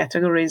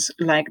categories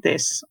like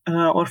this,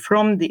 or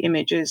from the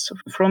images,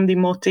 from the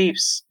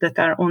motifs that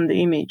are on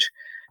the image.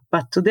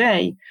 But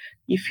today,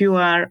 if you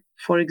are,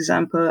 for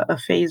example, a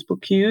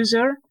Facebook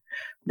user,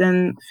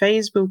 then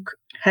Facebook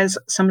has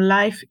some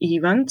live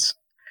events.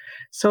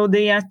 So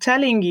they are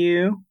telling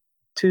you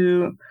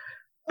to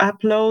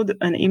upload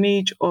an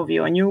image of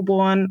your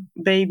newborn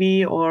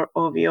baby or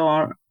of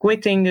your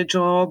quitting a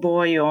job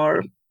or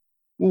your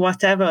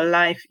whatever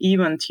live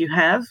event you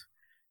have.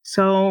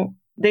 So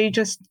they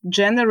just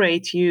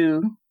generate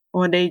you,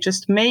 or they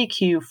just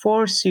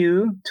force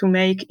you to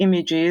make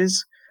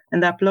images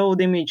and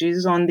upload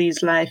images on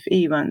these live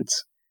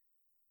events.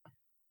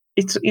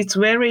 It's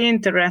very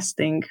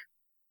interesting.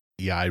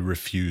 Yeah, I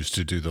refuse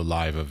to do the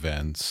live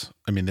events.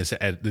 I mean, this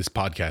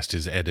podcast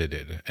is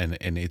edited, and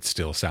it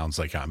still sounds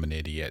like I'm an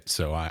idiot.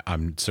 So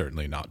I'm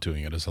certainly not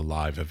doing it as a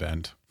live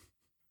event.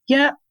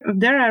 Yeah,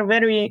 there are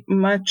very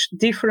much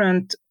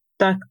different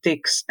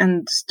tactics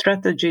and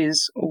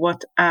strategies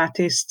what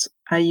artists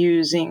are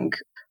using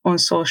on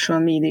social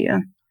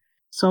media.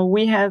 So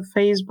we have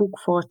Facebook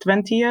for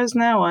 20 years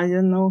now. I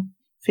don't know,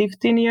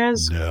 15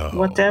 years,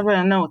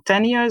 whatever. No,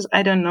 10 years.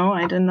 I don't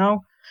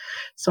know.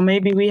 So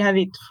maybe we have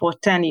it for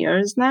 10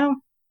 years now,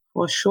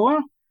 for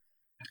sure.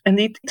 And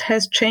it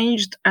has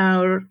changed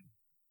our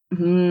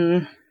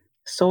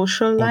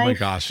social life. Oh my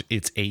gosh,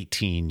 it's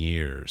 18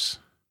 years.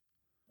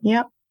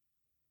 Yeah.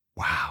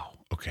 Wow.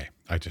 Okay,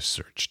 I just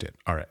searched it.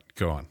 All right,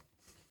 go on.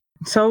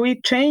 So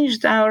it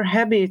changed our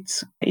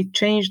habits. It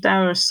changed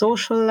our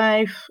social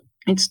life.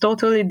 It's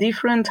totally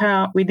different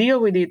how we deal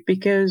with it,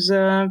 because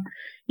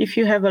if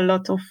you have a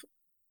lot of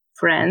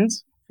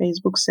friends,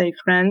 Facebook say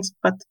friends,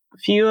 but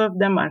few of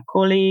them are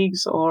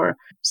colleagues, or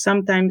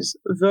sometimes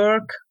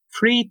work,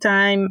 free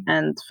time,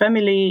 and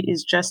family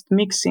is just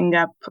mixing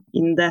up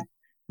in that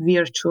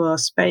virtual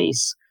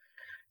space.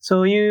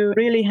 So you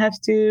really have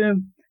to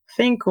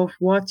think of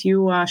what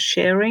you are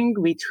sharing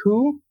with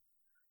who,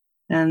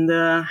 and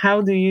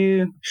how do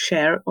you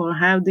share or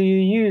how do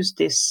you use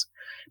this?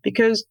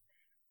 Because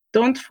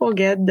don't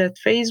forget that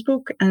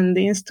Facebook and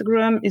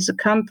Instagram is a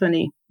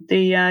company.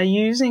 They are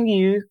using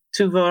you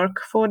to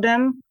work for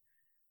them.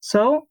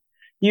 So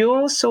you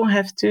also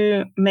have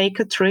to make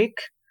a trick,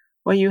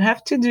 or you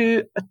have to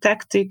do a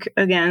tactic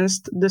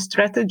against the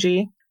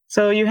strategy.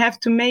 So you have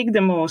to make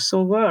them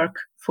also work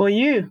for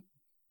you.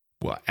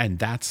 Well, and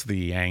that's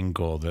the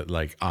angle that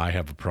like I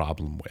have a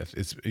problem with.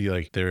 It's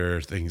like there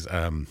are things.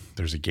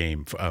 There's a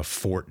game,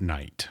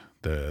 Fortnite,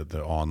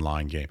 the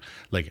online game.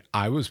 Like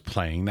I was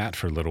playing that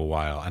for a little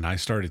while and I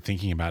started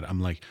thinking about it.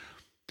 I'm like,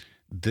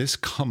 this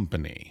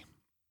company,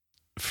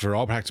 for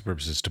all practical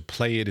purposes, to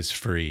play it is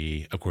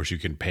free. Of course, you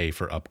can pay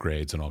for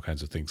upgrades and all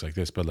kinds of things like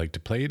this, but like to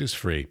play it is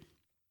free.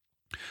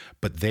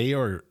 But they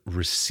are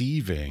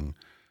receiving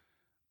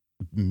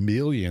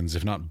millions,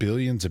 if not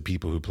billions, of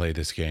people who play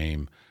this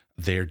game,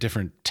 their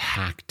different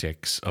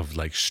tactics of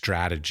like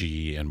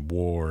strategy and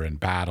war and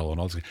battle and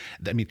all this.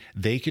 I mean,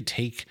 they could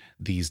take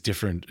these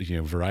different,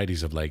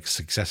 varieties of like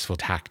successful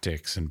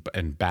tactics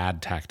and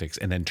bad tactics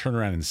and then turn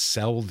around and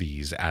sell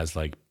these as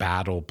like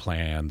battle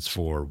plans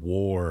for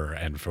war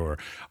and for,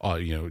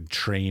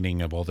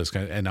 training of all this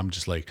kind of, and I'm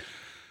just like,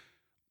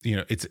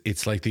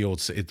 it's like the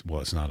old,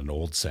 it's not an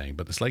old saying,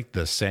 but it's like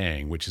the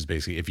saying, which is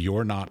basically, if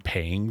you're not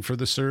paying for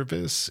the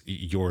service,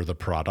 you're the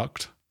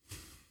product.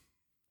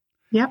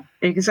 Yeah,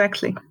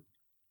 exactly.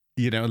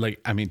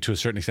 To a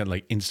certain extent,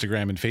 like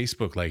Instagram and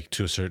Facebook, like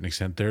to a certain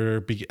extent,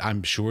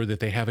 I'm sure that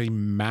they have a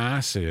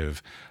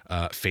massive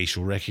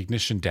facial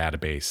recognition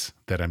database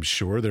that I'm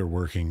sure they're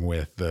working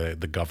with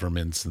the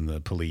governments and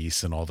the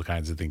police and all the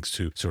kinds of things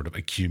to sort of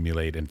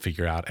accumulate and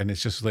figure out. And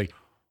it's just like,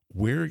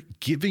 we're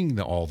giving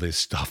all this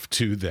stuff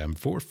to them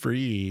for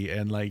free.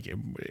 And like,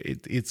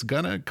 it's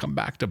going to come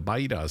back to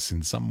bite us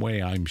in some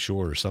way, I'm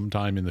sure,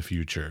 sometime in the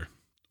future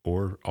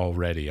or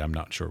already. I'm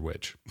not sure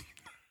which.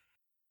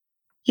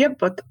 Yeah,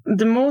 but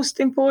the most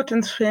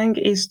important thing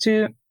is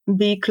to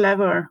be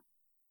clever.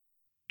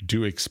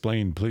 Do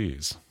explain,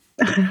 please.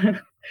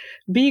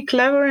 Be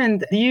clever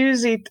and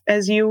use it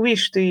as you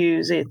wish to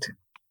use it.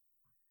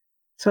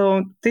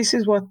 So this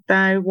is what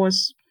I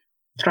was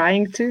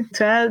trying to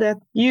tell, that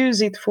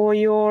use it for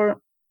your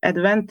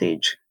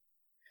advantage.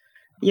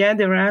 Yeah,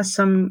 there are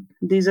some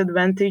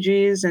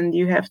disadvantages and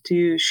you have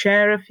to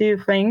share a few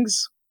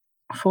things.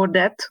 For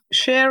that,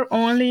 share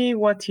only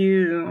what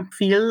you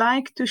feel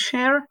like to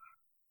share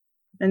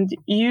and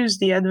use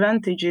the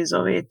advantages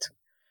of it.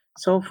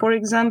 So, for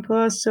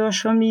example,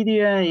 social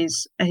media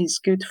is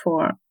good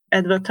for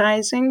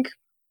advertising,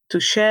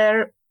 to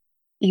share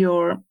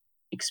your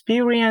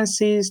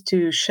experiences,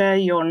 to share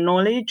your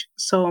knowledge.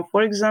 So,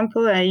 for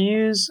example, I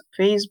use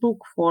Facebook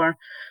for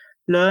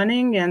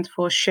learning and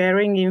for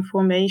sharing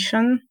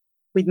information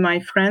with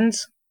my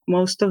friends.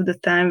 Most of the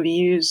time we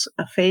use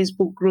a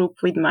Facebook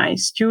group with my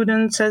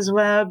students as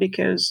well,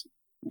 because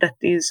that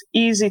is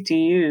easy to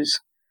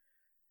use.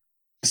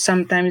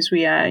 Sometimes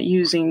we are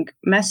using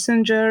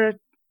Messenger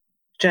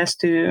just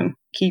to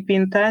keep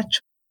in touch.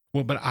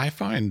 Well, but I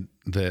find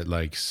that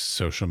like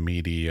social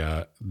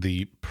media,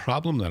 the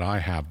problem that I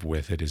have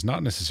with it is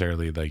not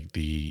necessarily like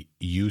the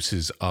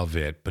uses of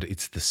it, but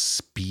it's the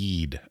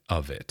speed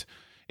of it.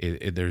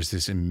 There's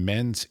this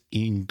immense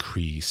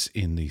increase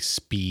in the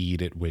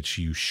speed at which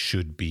you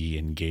should be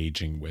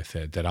engaging with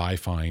it that I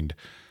find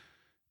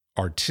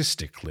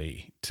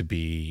artistically to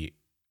be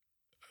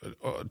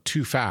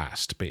too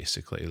fast,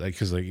 basically. Like,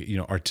 because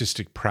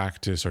artistic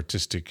practice,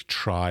 artistic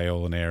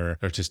trial and error,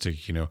 artistic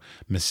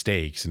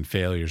mistakes and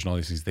failures and all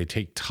these things, they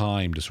take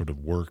time to sort of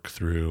work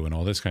through and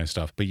all this kind of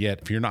stuff. But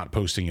yet, if you're not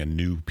posting a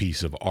new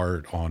piece of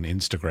art on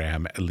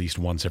Instagram at least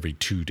once every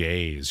 2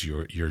 days,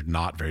 you're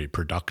not very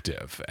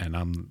productive. And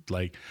I'm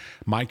like,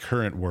 my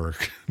current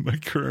work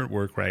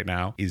right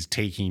now is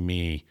taking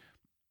me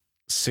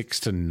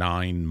 6 to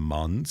 9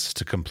 months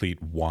to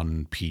complete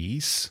one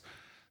piece.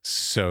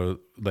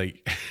 So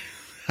like,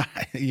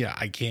 yeah,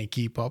 I can't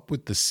keep up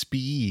with the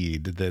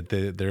speed that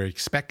they're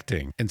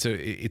expecting. And so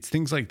it's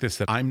things like this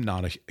that I'm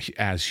not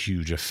as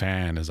huge a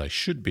fan as I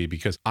should be,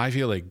 because I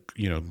feel like,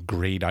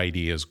 great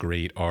ideas,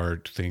 great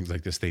art, things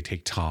like this, they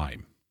take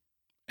time.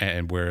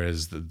 And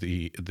whereas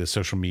the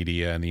social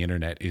media and the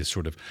internet is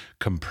sort of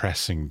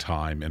compressing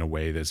time in a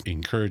way that's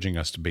encouraging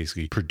us to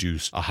basically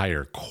produce a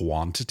higher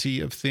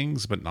quantity of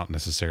things, but not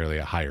necessarily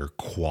a higher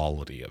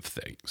quality of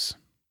things.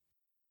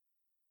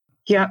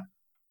 Yeah,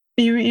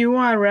 you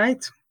are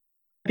right,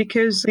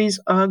 because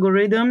these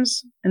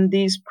algorithms and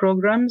these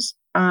programs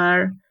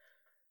are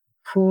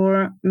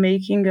for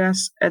making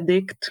us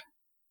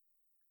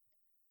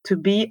to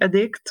be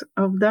addict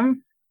of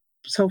them.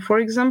 So, for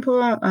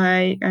example,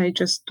 I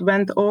just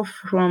went off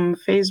from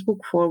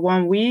Facebook for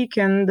 1 week,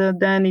 and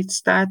then it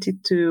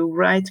started to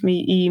write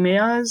me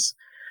emails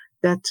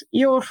that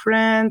your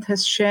friend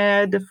has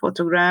shared the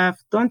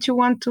photograph. Don't you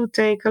want to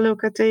take a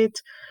look at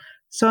it?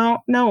 So,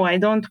 no, I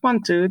don't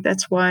want to.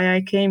 That's why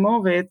I came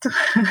off it.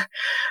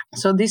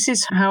 So this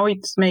is how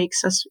it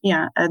makes us,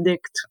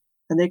 addict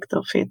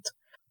of it.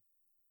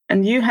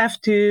 And you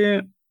have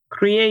to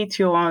create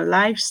your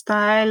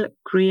lifestyle,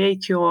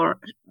 create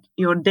your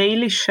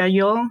daily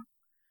schedule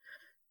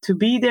to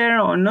be there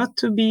or not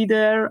to be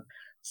there.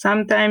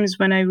 Sometimes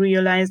when I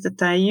realize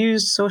that I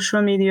use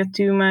social media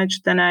too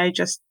much, then I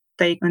just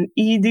take an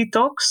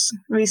e-detox,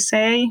 we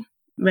say,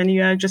 when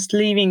you are just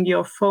leaving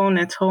your phone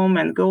at home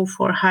and go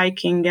for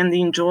hiking and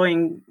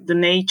enjoying the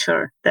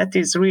nature. That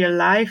is real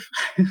life.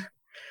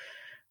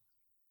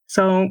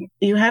 So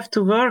you have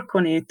to work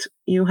on it.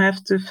 You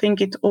have to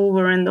think it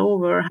over and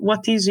over.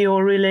 What is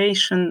your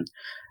relation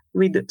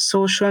with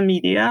social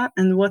media,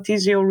 and what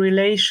is your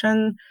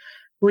relation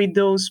with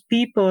those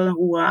people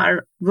who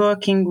are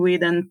working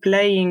with and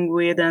playing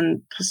with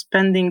and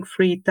spending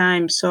free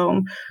time.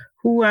 So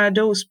who are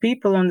those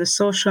people on the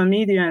social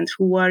media and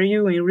who are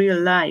you in real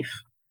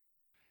life?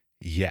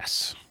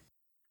 Yes.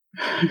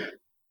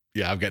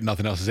 Yeah, I've got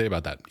nothing else to say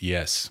about that.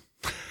 Yes.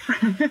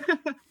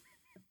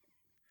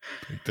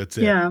 That's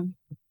it. Yeah,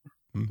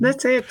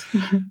 that's it.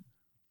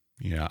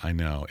 Yeah, I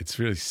know. It's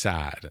really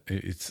sad.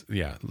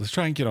 Let's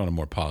try and get on a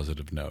more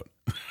positive note.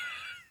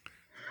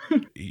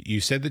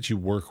 You said that you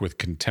work with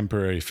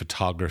contemporary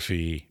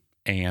photography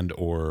and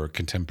or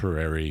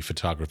contemporary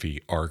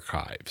photography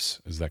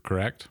archives. Is that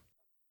correct?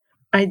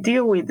 I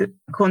deal with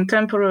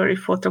contemporary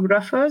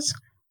photographers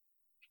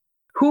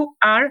who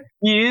are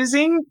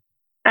using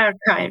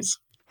archives.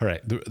 All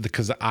right,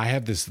 because I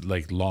have this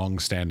like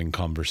long-standing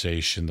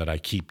conversation that I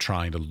keep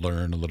trying to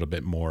learn a little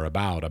bit more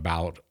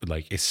about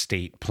like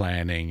estate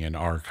planning and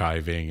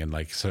archiving, and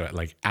like so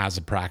like as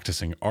a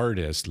practicing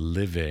artist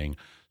living,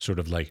 sort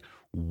of like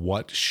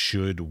what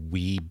should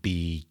we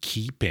be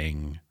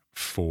keeping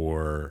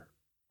for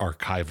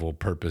archival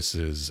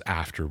purposes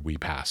after we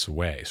pass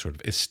away, sort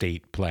of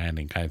estate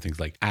planning kind of things.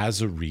 Like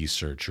as a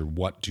researcher,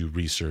 what do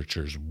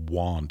researchers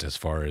want as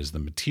far as the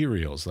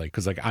materials? Like,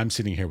 because like I'm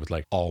sitting here with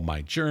like all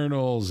my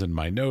journals and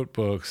my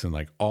notebooks and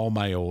like all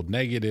my old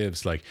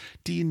negatives. Like,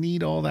 do you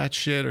need all that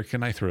shit, or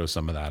can I throw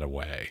some of that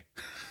away?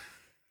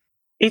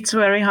 It's a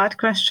very hard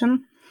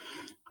question,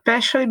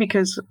 especially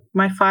because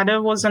my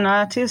father was an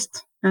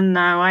artist and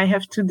now I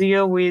have to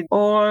deal with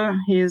all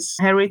his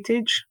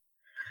heritage,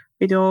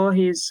 with all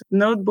his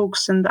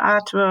notebooks and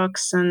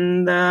artworks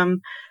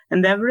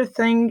and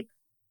everything.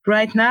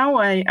 Right now,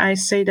 I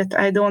say that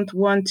I don't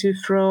want to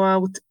throw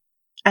out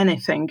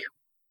anything.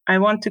 I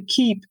want to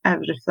keep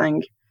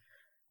everything.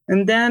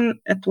 And then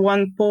at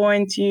one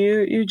point,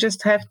 you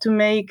just have to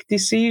make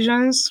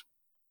decisions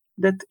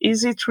that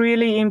is it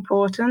really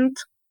important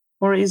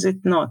or is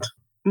it not?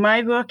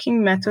 My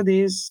working method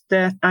is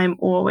that I'm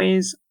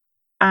always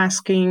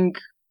asking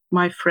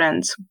my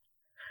friends,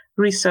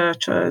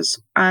 researchers,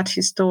 art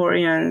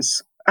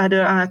historians,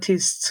 other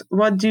artists,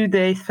 what do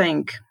they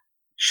think?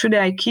 Should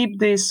I keep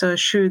this or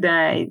should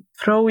I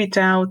throw it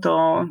out,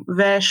 or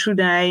where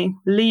should I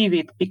leave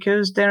it?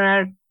 Because there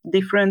are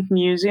different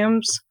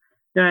museums,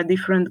 there are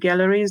different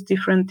galleries,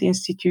 different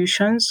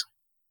institutions.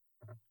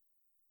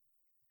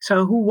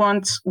 So who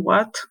wants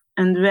what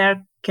and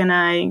where can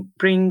I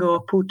bring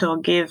or put or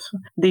give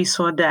this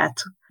or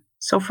that?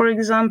 So, for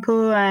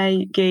example,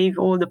 I gave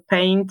all the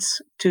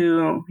paints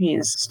to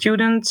his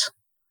students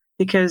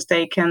because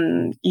they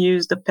can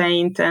use the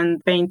paint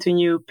and paint a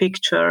new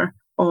picture.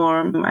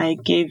 Or I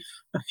gave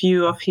a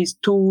few of his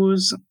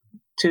tools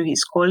to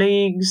his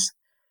colleagues,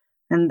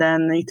 and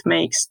then it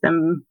makes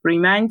them,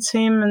 reminds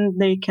him, and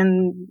they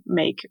can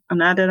make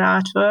another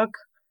artwork.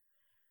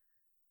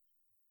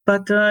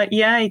 But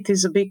it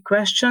is a big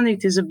question.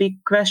 It is a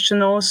big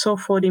question also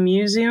for the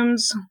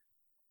museums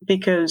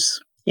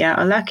because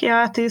a lucky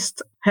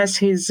artist has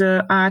his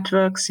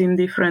artworks in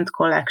different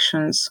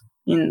collections,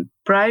 in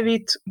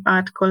private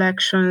art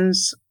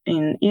collections,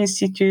 in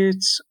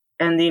institutes,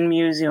 and in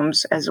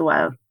museums as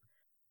well.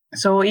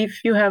 So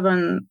if you have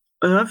an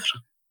oeuvre,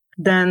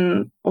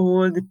 then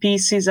all the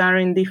pieces are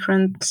in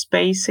different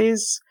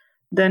spaces.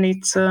 Then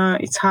it's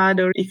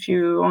harder if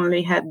you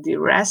only had the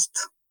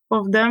rest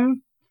of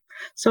them.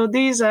 So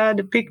these are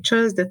the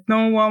pictures that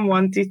no one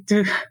wanted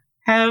to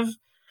have.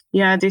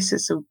 Yeah, this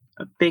is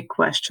a big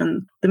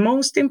question. The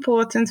most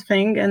important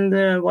thing,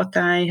 and what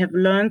I have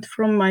learned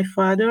from my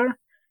father,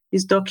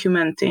 is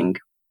documenting.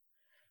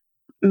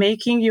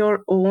 Making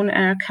your own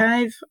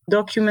archive,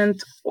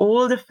 document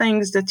all the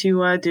things that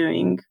you are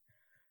doing.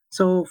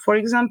 So, for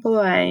example,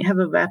 I have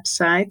a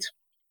website.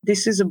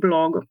 This is a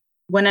blog.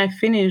 When I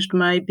finished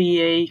my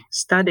BA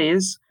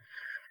studies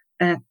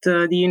at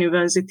the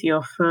University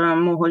of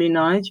Moholy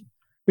Nagy,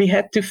 we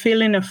had to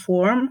fill in a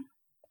form,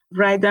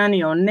 write down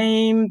your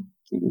name,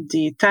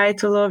 the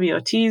title of your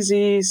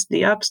thesis,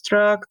 the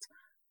abstract,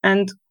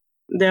 and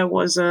there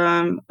was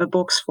a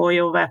box for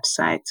your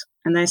website.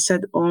 And I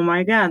said, oh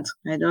my God,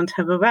 I don't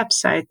have a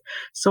website.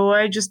 So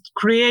I just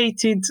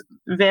created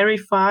very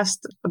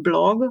fast a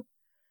blog.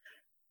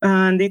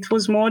 And it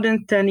was more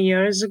than 10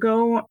 years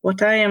ago.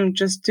 What I am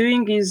just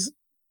doing is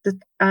that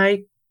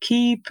I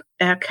keep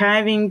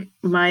archiving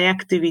my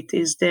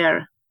activities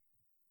there.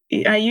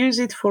 I use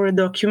it for a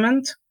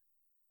document.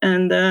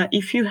 And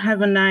if you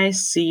have a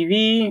nice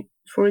CV,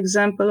 for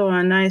example, or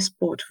a nice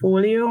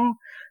portfolio,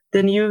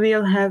 then you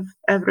will have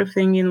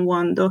everything in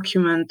one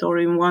document or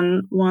in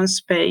one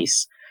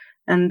space.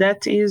 And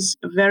that is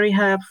very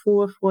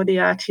helpful for the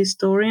art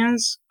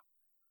historians,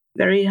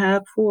 very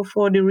helpful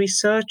for the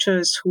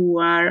researchers who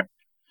are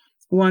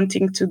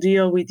wanting to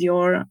deal with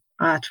your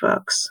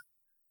artworks.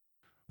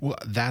 Well,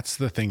 that's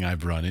the thing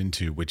I've run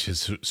into, which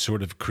has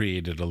sort of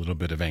created a little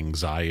bit of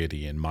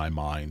anxiety in my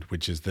mind,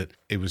 which is that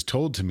it was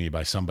told to me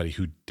by somebody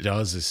who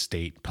does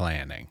estate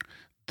planning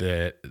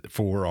that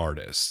for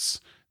artists,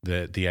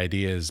 that the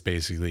idea is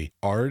basically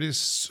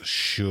artists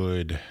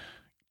should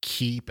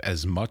keep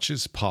as much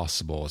as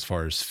possible as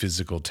far as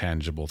physical,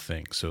 tangible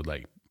things. So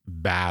like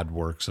bad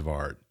works of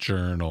art,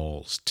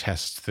 journals,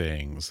 test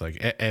things, like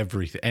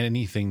everything,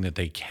 anything that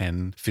they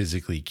can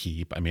physically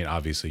keep. I mean,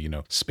 obviously,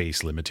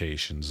 space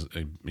limitations,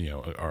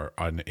 are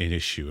an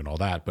issue and all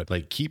that, but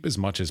like keep as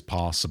much as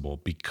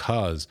possible,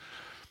 because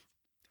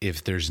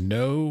if there's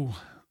no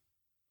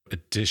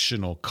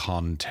additional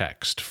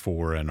context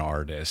for an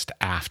artist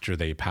after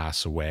they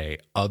pass away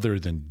other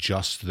than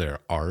just their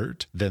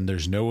art, then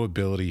there's no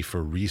ability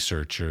for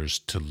researchers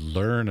to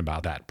learn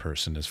about that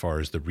person as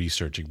far as the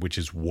researching, which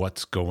is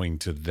what's going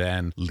to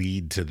then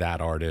lead to that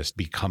artist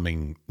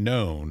becoming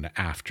known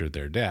after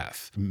their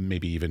death,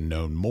 maybe even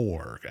known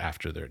more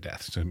after their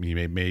death. So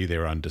maybe they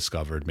were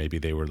undiscovered, maybe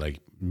they were like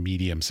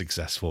medium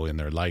successful in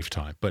their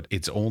lifetime, but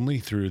it's only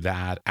through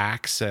that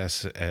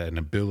access and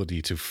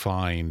ability to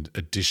find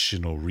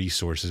additional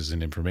resources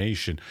and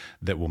information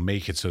that will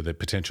make it so that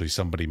potentially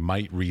somebody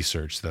might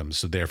research them.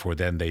 So therefore,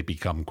 then they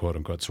become quote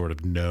unquote sort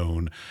of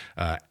known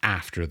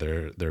after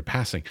their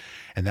passing.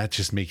 And that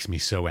just makes me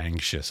so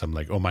anxious. I'm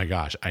like, oh my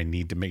gosh, I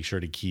need to make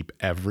sure to keep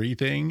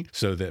everything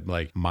so that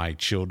like my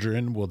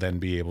children will then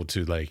be able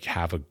to like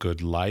have a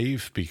good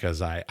life,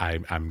 because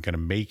I'm going to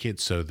make it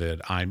so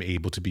that I'm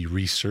able to be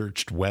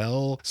researched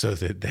well so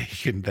that they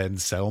can then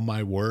sell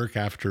my work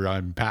after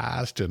I'm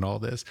passed and all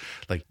this.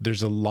 Like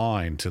there's a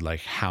line to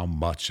like how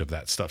much of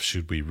that stuff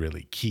should we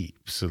really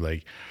keep. So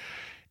like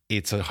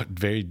it's a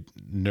very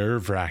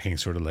nerve-wracking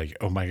sort of like,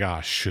 oh my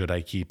gosh, should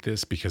I keep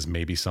this? Because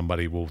maybe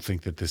somebody will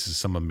think that this is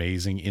some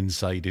amazing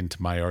insight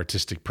into my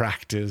artistic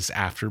practice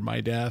after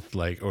my death.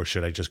 Like, or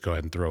should I just go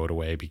ahead and throw it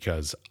away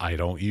because I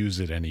don't use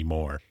it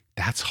anymore?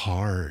 That's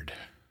hard.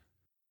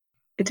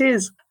 It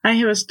is. I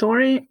have a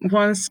story.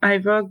 Once I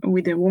worked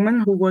with a woman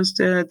who was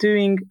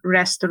doing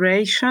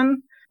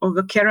restoration of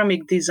a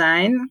ceramic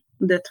design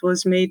that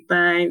was made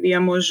by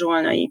Vilmos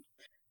Zsolnai.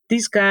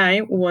 This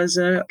guy was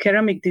a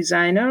ceramic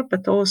designer,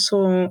 but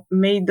also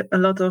made a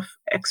lot of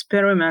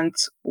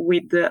experiments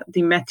with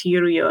the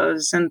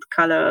materials and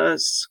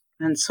colors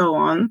and so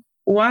on.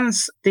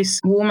 Once this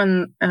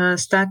woman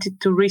started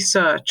to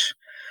research,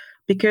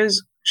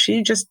 because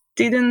she just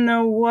didn't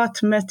know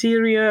what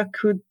material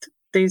could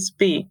this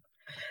be.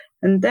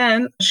 And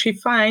then she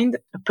found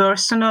a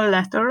personal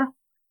letter.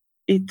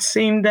 It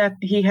seemed that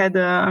he had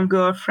a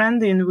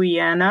girlfriend in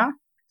Vienna.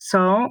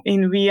 So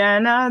in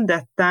Vienna,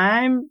 that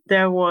time,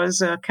 there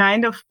was a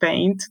kind of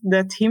paint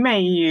that he may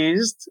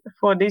used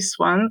for this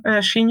one.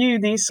 She knew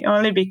this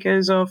only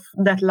because of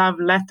that love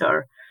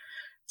letter.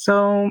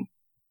 So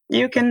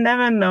you can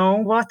never know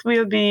what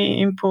will be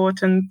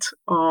important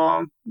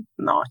or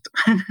not.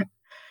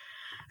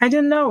 I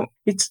don't know.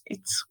 It's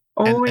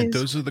always... And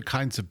those are the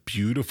kinds of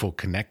beautiful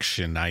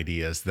connection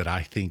ideas that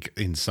I think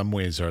in some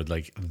ways are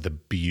like the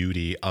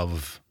beauty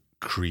of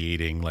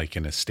creating like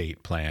an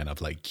estate plan,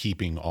 of like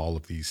keeping all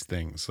of these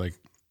things. Like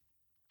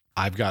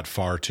I've got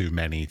far too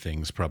many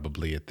things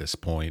probably at this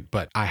point,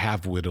 but I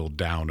have whittled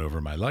down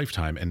over my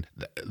lifetime. And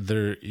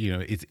there,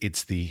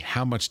 it's the,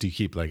 how much do you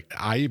keep? Like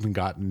I even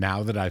got,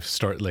 now that I've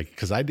started, like,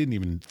 cause I didn't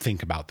even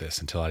think about this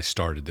until I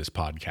started this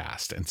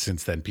podcast. And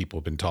since then people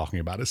have been talking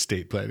about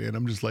estate planning and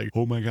I'm just like,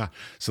 oh my God.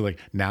 So like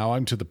now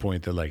I'm to the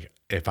point that like,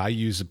 if I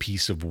use a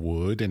piece of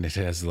wood and it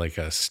has like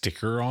a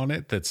sticker on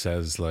it that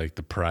says like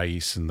the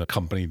price and the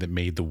company that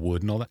made the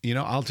wood and all that,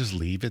 I'll just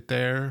leave it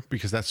there,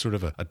 because that's sort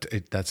of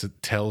it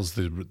tells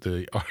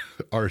the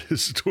art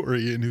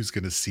historian who's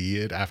going to see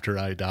it after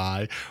I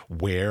die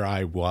where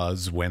I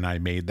was when I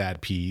made that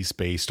piece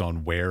based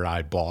on where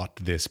I bought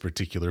this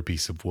particular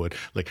piece of wood.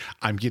 Like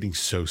I'm getting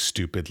so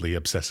stupidly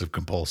obsessive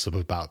compulsive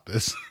about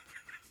this.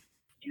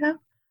 Yeah.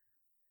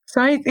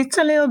 So it's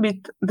a little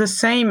bit the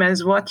same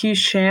as what you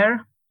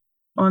share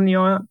on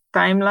your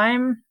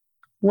timeline,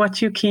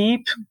 what you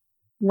keep,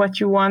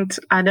 what you want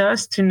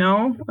others to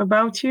know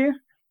about you.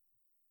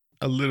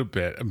 A little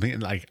bit. I mean,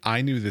 like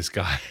I knew this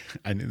guy.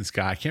 I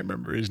can't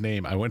remember his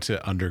name. I went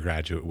to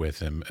undergraduate with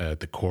him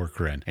at the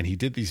Corcoran, and he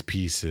did these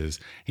pieces.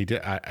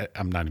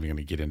 I'm not even going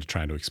to get into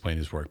trying to explain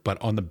his work,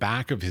 but on the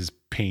back of his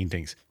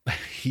paintings,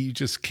 he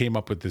just came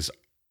up with this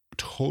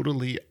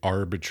totally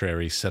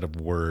arbitrary set of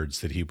words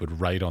that he would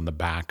write on the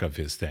back of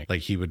his thing.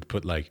 Like he would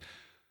put like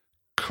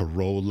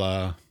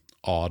Corolla,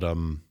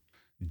 Autumn,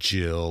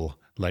 Jill,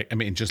 like, I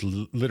mean, just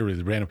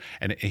literally random.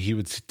 And he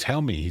would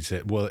tell me, he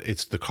said, well,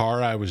 it's the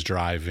car I was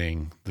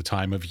driving, the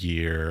time of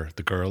year,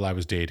 the girl I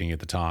was dating at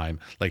the time,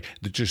 like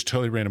just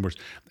totally random words.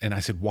 And I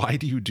said, why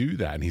do you do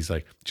that? And he's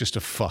like, just to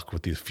fuck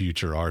with these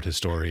future art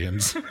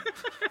historians.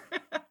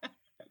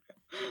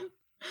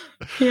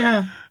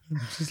 Yeah.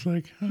 It's just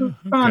like, oh,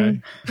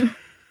 okay.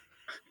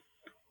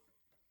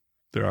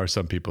 There are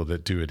some people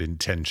that do it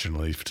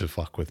intentionally to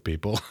fuck with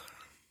people.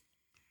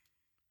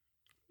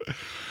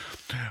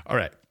 All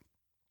right.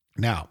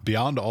 Now,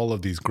 beyond all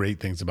of these great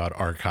things about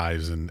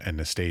archives and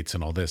estates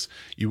and all this,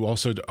 you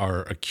also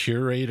are a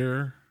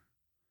curator.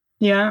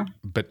 Yeah.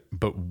 But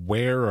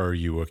where are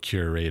you a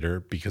curator?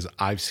 Because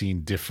I've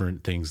seen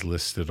different things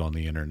listed on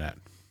the internet.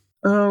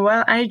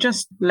 Well, I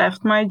just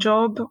left my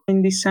job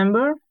in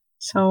December.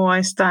 So I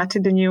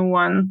started a new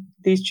one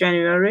this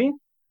January.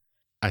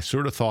 I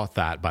sort of thought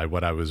that by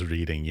what I was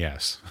reading,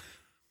 yes.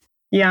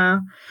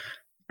 Yeah,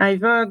 I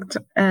worked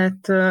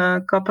at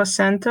Coppa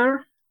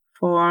Center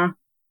for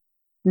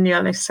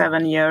nearly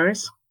 7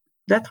 years.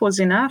 That was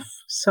enough.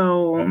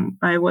 So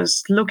I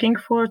was looking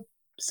for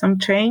some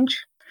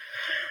change.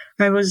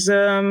 I was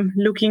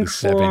looking The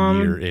for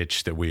 7-year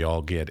itch that we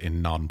all get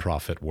in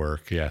nonprofit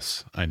work.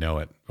 Yes, I know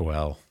it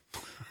well.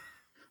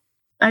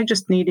 I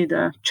just needed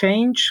a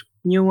change,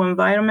 new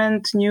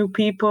environment, new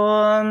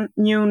people,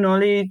 new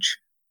knowledge,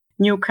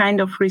 new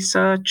kind of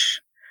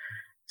research.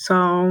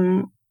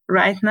 So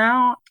right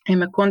now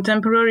I'm a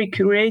contemporary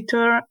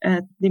curator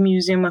at the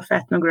Museum of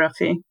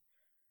Ethnography.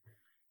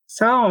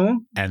 So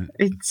And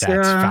it's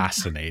that's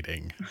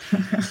fascinating.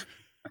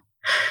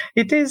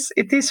 it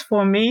is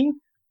for me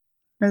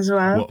as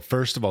well. Well,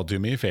 first of all, do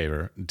me a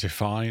favor,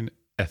 define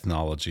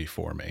ethnology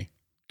for me.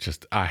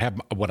 Just, I have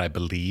what I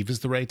believe is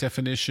the right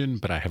definition,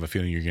 but I have a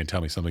feeling you're going to tell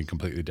me something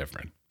completely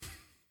different.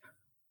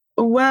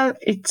 Well,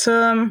 it's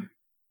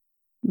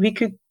we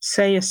could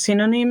say a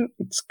synonym.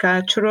 It's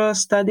cultural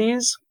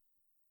studies,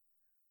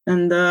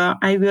 and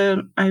I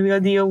will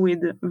deal with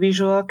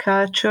visual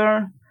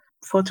culture,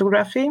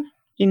 photography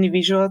in the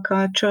visual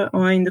culture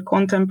or in the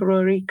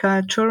contemporary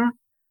culture.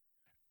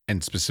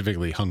 And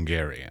specifically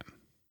Hungarian.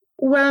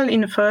 Well,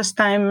 in the first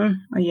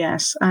time,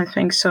 yes, I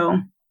think so.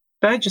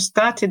 But I just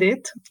started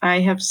it.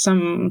 I have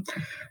some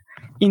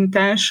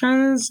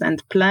intentions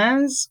and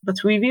plans,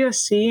 but we will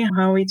see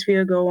how it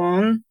will go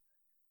on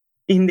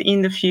in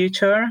the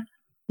future.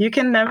 You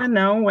can never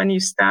know when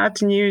you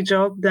start a new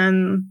job,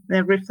 then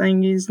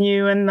everything is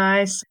new and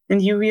nice,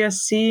 and you will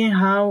see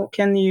how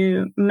can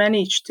you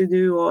manage to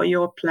do all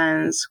your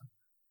plans.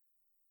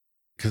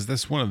 Because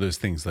that's one of those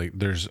things, like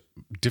there's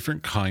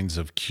different kinds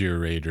of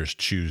curators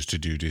choose to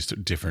do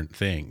different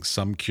things.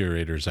 Some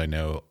curators I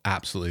know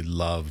absolutely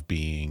love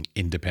being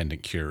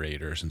independent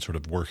curators and sort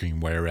of working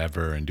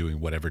wherever and doing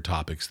whatever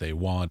topics they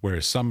want.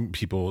 Whereas some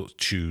people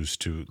choose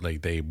to,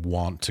 like, they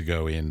want to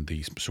go in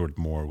the sort of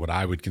more what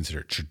I would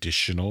consider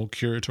traditional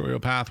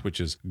curatorial path,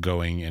 which is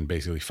going and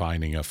basically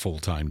finding a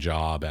full-time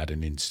job at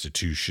an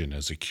institution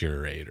as a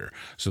curator.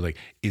 So like,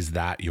 is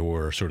that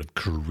your sort of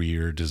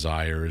career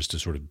desire, is to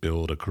sort of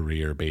build a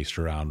career based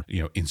around,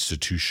 you know,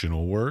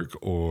 institutional work,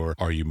 or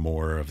are you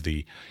more of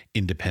the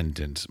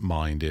independent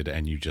minded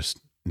and you just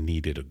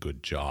needed a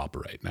good job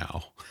right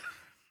now?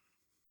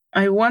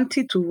 I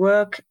wanted to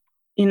work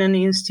in an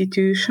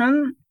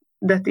institution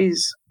that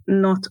is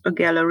not a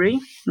gallery,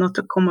 not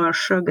a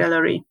commercial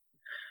gallery.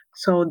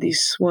 So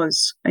this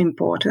was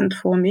important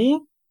for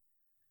me.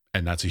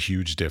 And that's a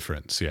huge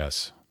difference,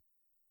 yes.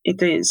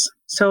 It is.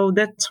 So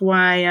that's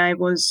why I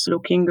was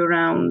looking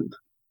around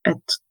at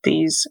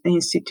these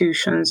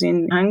institutions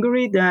in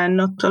Hungary. There are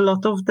not a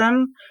lot of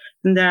them,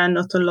 and there are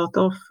not a lot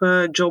of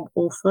job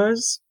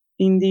offers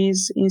in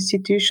these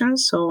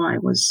institutions. So I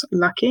was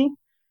lucky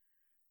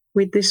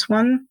with this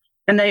one.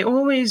 And I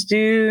always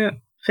do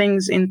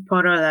things in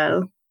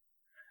parallel.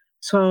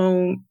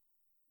 So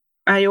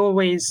I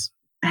always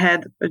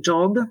had a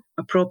job,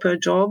 a proper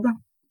job.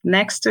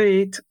 Next to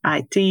it,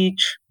 I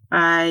teach,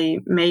 I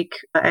make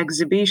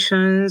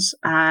exhibitions,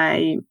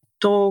 I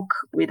talk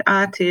with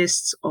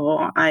artists,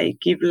 or I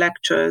give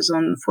lectures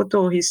on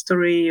photo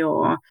history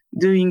or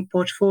doing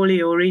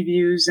portfolio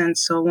reviews and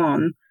so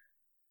on.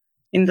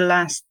 In the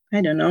last,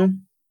 I don't know,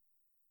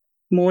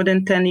 more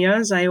than 10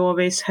 years, I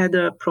always had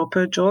a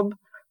proper job,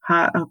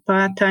 a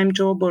part-time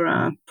job or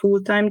a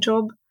full-time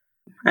job.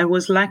 I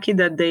was lucky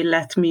that they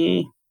let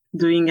me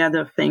doing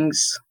other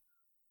things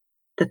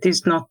that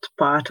is not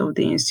part of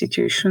the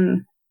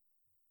institution.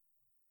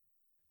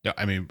 Yeah,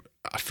 I mean,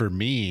 for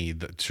me,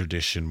 the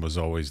tradition was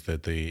always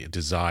that the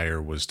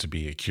desire was to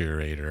be a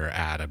curator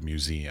at a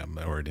museum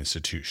or an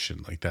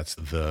institution. Like that's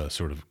the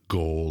sort of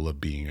goal of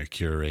being a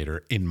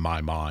curator in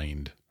my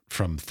mind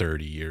from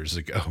 30 years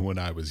ago when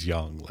I was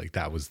young. Like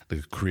that was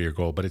the career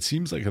goal. But it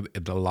seems like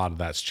a lot of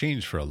that's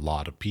changed for a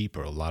lot of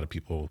people. A lot of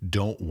people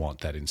don't want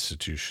that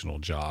institutional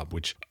job,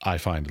 which I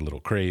find a little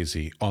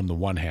crazy on the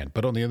one hand.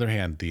 But on the other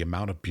hand, the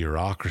amount of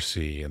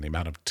bureaucracy and the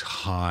amount of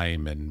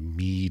time and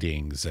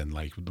meetings and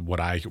like what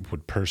I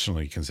would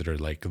personally consider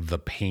like the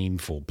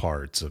painful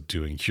parts of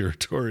doing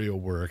curatorial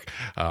work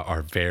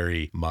are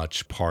very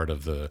much part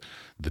of the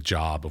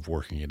job of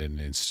working at an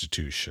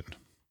institution.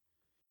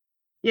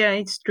 Yeah,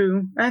 it's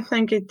true. I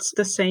think it's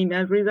the same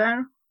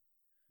everywhere.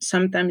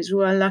 Sometimes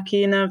you are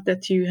lucky enough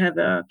that you have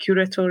a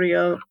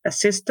curatorial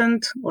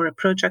assistant or a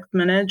project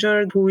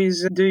manager who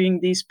is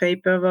doing these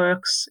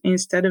paperworks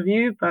instead of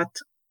you, but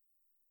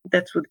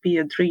that would be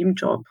a dream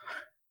job.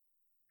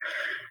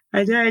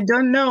 I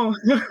don't know.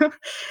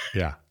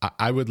 Yeah,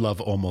 I would love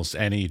almost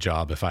any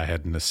job if I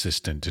had an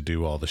assistant to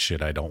do all the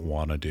shit I don't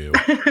want to do.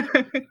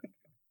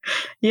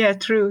 Yeah,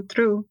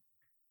 true.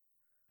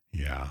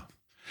 Yeah.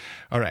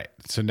 All right.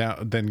 So now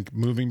then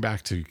moving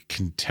back to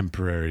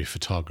contemporary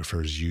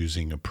photographers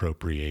using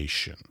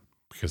appropriation,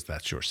 because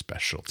that's your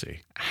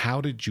specialty.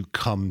 How did you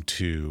come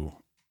to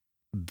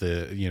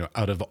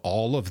out of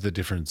all of the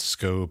different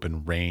scope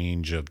and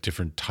range of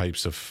different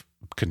types of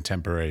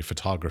contemporary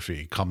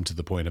photography, come to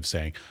the point of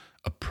saying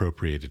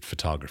appropriated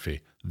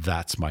photography.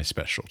 That's my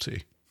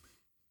specialty.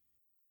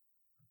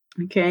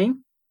 Okay.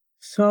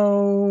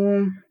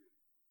 So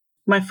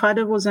my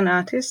father was an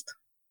artist.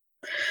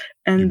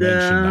 And you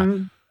mentioned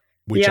that,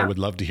 which yeah. I would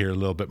love to hear a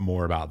little bit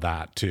more about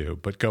that too,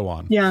 but go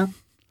on. Yeah.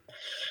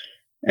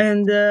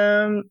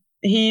 And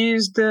he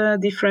used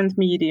different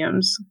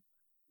mediums: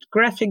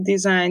 graphic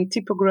design,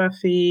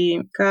 typography,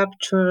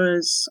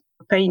 captures,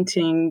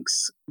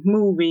 paintings,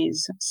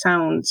 movies,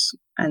 sounds,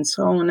 and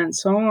so on and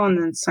so on,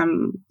 and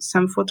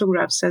some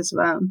photographs as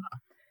well.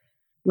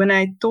 When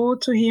I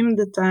told to him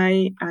that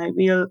I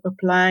will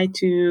apply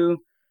to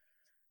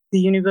the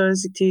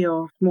University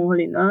of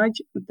Moholi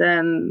Nagy,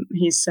 then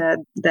he said,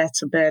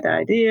 that's a bad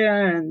idea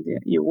and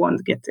you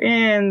won't get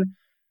in.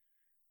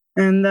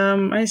 And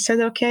I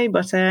said, okay,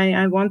 but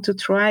I want to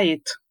try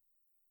it.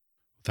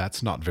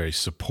 That's not very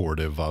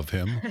supportive of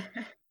him.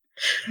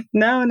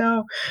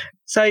 No.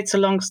 So it's a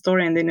long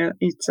story, and then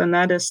it's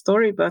another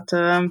story, but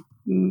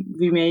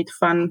we made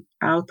fun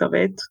out of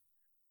it.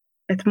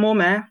 At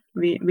MOME,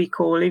 we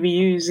call it, we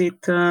use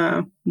it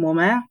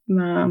MOME.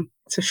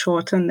 It's a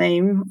shorter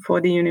name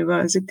for the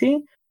university.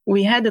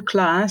 We had a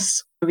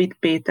class with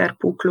Péter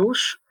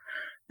Puklus,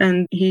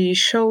 and he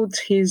showed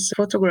his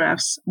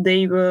photographs.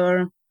 They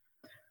were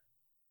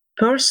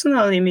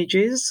personal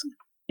images,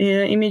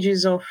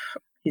 images of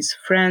his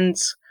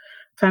friends,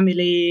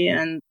 family,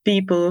 and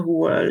people who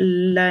were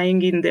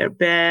lying in their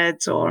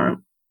beds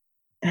or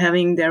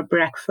having their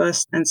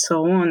breakfast and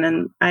so on.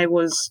 And I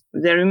was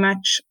very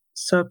much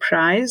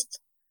surprised.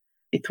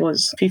 It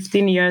was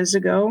 15 years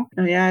ago.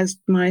 I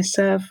asked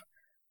myself,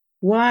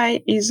 why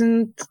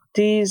isn't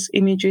these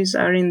images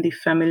are in the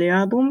family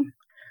album?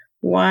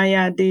 Why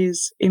are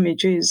these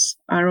images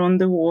are on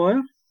the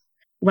wall?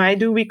 Why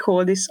do we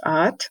call this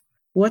art?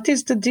 What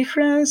is the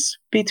difference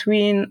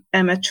between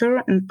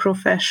amateur and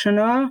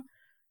professional?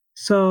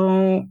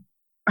 So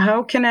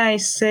how can I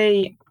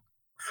say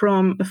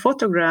from a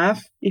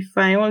photograph, if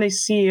I only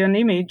see an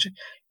image,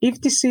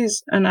 if this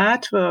is an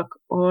artwork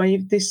or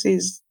if this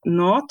is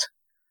not?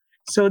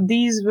 So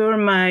these were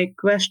my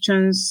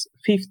questions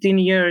 15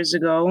 years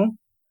ago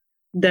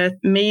that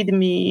made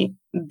me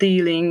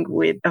dealing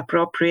with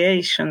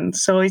appropriation.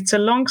 So it's a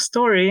long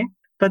story,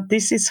 but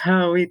this is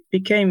how it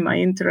became my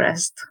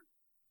interest.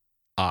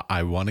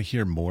 I want to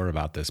hear more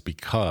about this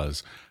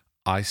because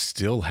I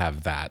still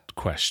have that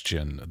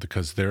question,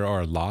 because there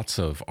are lots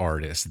of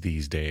artists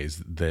these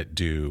days that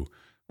do,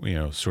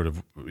 sort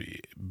of,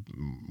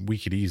 we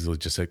could easily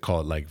just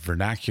call it like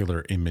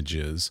vernacular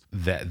images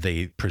that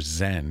they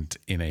present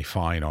in a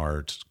fine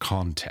art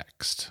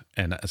context.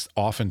 And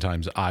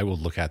oftentimes I will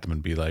look at them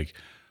and be like,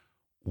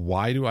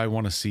 why do I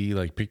want to see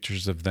like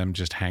pictures of them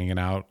just hanging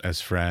out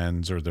as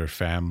friends or their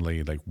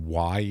family? Like,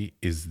 why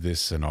is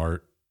this an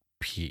art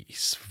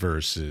piece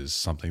versus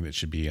something that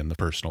should be in the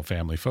personal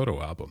family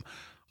photo album?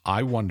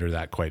 I wonder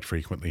that quite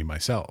frequently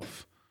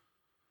myself.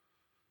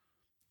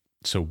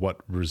 So what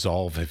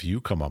resolve have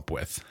you come up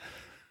with?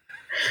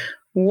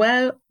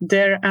 Well,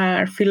 there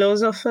are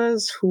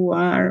philosophers who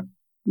are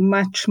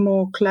much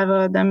more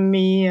clever than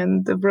me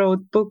and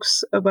wrote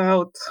books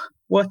about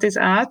what is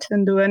art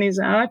and when is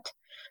art.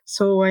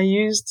 So I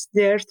used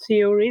their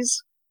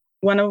theories.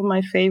 One of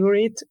my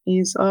favorite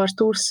is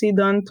Arthur C.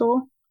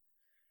 Danto,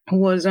 who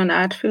was an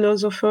art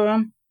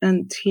philosopher,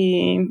 and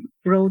he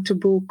wrote a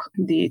book,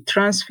 The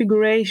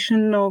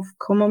Transfiguration of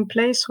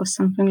Commonplace, or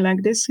something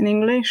like this in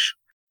English.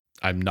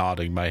 I'm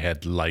nodding my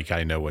head like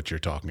I know what you're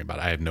talking about.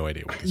 I have no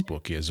idea what this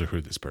book is or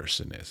who this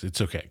person is. It's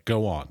okay.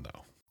 Go on,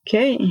 though.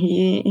 Okay,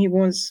 he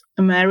was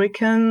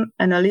American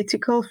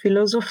analytical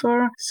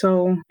philosopher,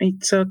 so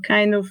it's a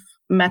kind of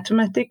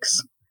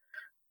mathematics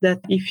that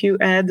if you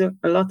add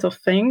a lot of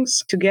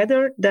things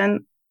together,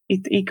 then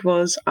it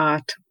equals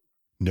art.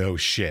 No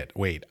shit.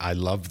 Wait, I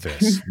love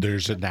this.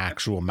 There's an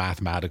actual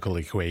mathematical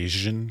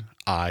equation.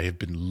 I have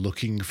been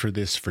looking for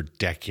this for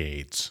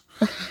decades.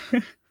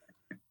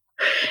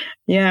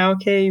 Yeah,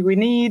 okay. We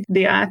need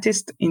the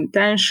artist's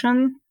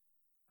intention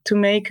to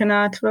make an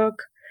artwork.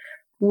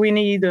 We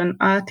need an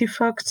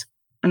artifact,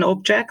 an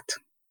object,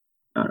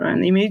 or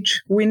an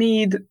image. We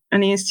need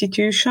an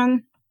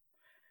institution.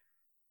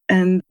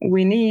 And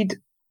we need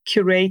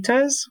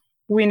curators.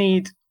 We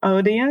need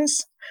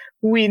audience.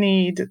 We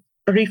need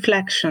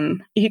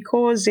reflection. He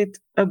calls it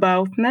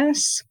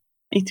aboutness.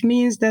 It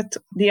means that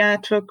the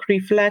artwork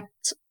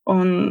reflects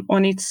on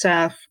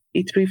itself.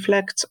 It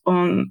reflects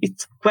on,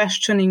 it's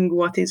questioning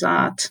what is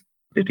art.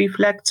 It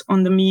reflects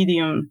on the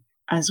medium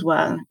as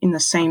well in the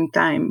same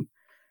time.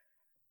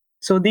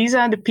 So these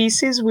are the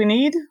pieces we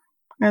need.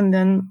 And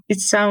then it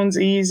sounds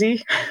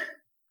easy.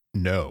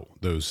 No,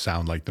 those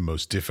sound like the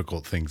most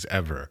difficult things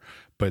ever.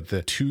 But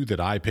the two that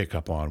I pick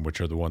up on, which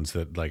are the ones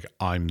that like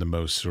I'm the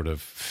most sort of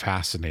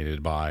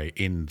fascinated by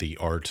in the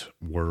art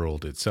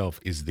world itself,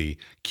 is the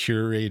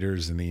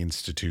curators and the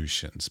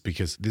institutions.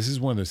 Because this is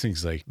one of those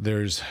things, like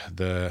there's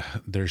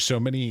so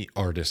many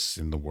artists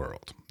in the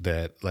world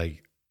that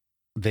like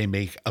they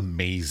make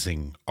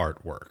amazing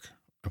artwork.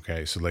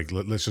 Okay, so like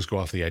let's just go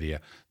off the idea.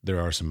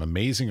 There are some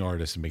amazing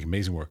artists that make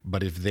amazing work,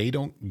 but if they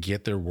don't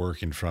get their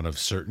work in front of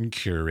certain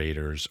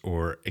curators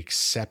or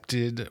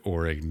accepted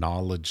or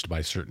acknowledged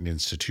by certain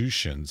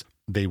institutions,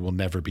 they will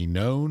never be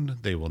known,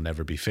 they will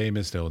never be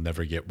famous, they will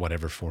never get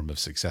whatever form of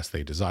success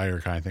they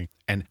desire, kind of thing.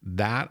 And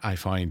that I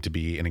find to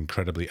be an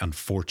incredibly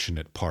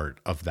unfortunate part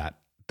of that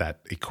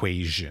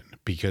equation,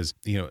 because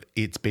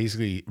it's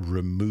basically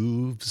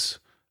removes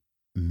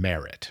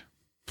merit.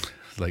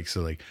 Like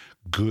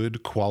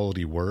good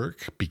quality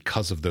work,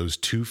 because of those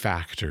two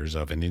factors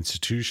of an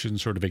institution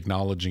sort of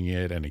acknowledging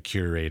it and a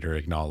curator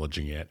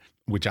acknowledging it,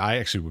 which I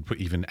actually would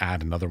even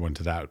add another one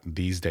to that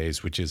these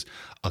days, which is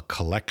a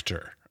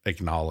collector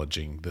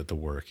acknowledging that the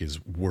work is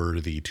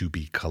worthy to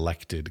be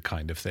collected,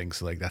 kind of thing.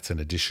 So like that's an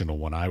additional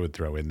one I would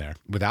throw in there.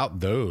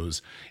 Without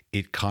those,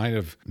 it kind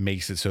of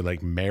makes it so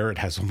like merit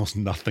has almost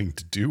nothing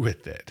to do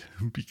with it,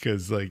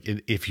 because like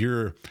if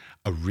you're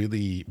a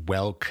really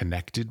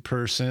well-connected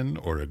person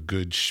or a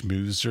good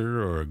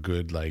schmoozer or a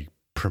good like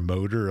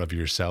promoter of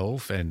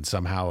yourself, and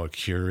somehow a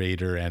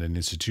curator and an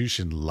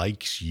institution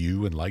likes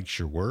you and likes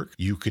your work,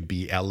 you could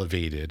be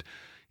elevated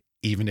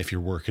even if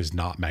your work is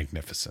not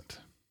magnificent.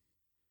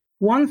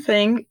 One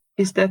thing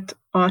is that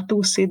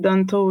Arturo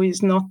Sidanto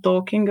is not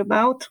talking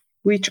about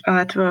which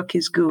artwork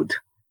is good.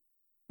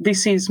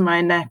 This is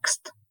my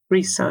next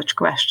research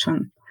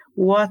question.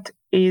 What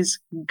is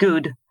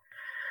good?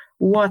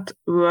 What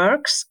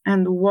works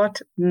and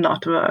what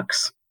not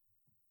works?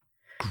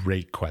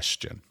 Great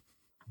question.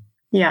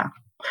 Yeah,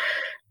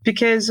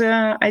 because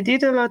I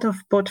did a lot of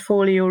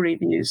portfolio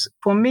reviews.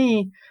 For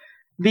me,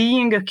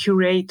 being a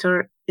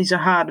curator is a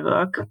hard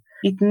work.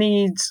 It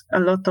needs a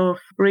lot of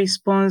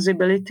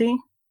responsibility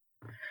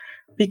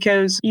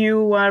because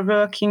you are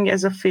working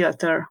as a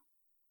filter.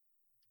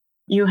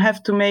 You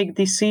have to make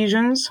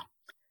decisions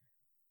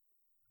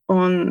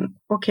on,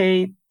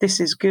 okay, this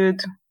is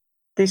good,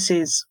 this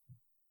is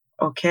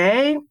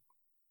okay,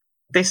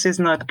 this is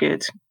not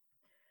good.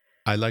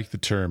 I like the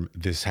term,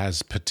 this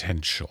has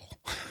potential.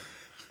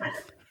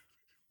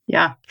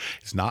 Yeah.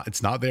 It's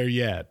not there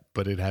yet,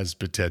 but it has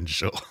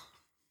potential.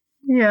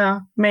 Yeah,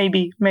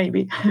 maybe.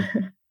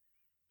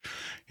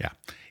 Yeah.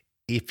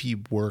 If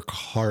you work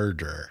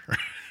harder,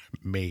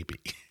 maybe.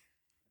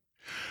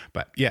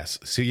 But yes,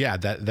 so yeah,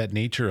 that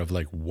nature of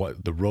like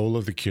what the role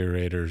of the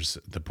curators,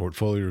 the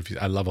portfolio reviews,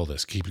 I love all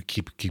this.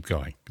 Keep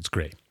going. It's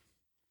great.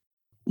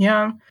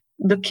 Yeah.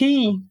 The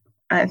key,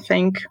 I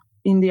think,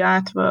 in the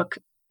art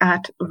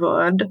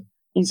world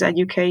is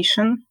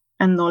education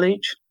and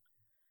knowledge.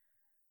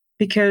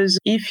 Because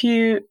if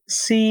you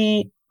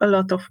see a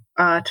lot of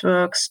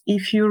artworks,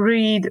 if you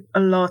read a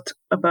lot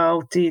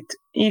about it,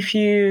 if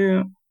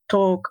you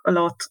talk a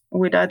lot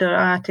with other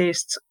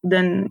artists,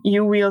 then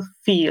you will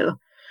feel.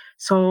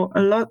 So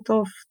a lot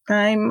of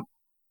time,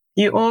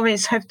 you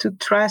always have to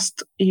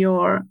trust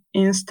your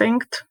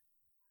instinct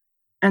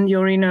and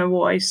your inner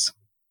voice.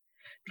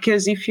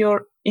 Because if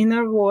your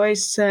inner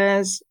voice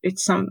says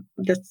it's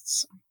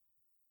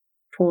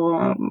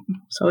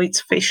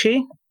it's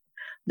fishy,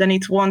 then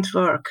it won't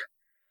work.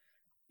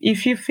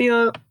 If you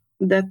feel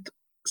that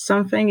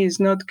something is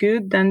not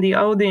good, then the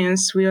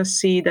audience will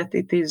see that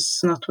it is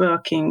not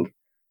working.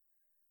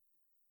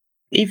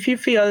 If you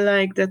feel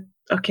like that,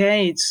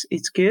 okay,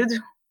 it's good,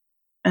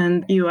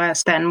 and you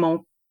ask 10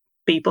 more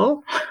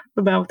people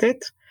about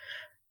it.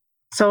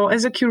 So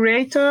as a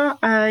curator,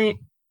 I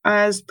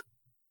asked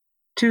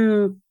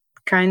two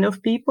kind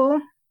of people,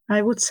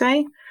 I would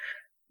say.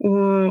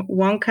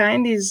 One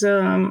kind is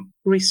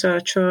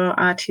researcher,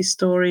 art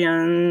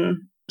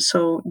historian,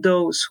 so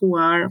those who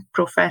are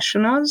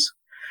professionals.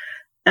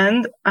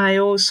 And I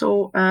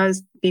also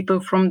asked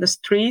people from the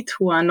street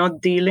who are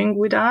not dealing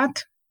with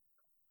art.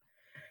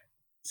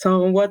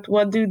 So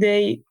what do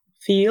they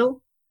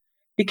feel?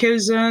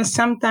 Because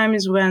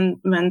sometimes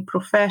when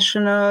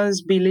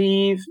professionals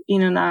believe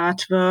in an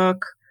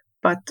artwork,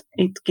 but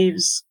it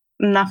gives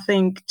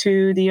nothing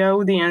to the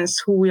audience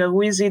who will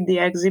visit the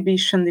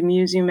exhibition, the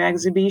museum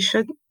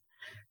exhibition,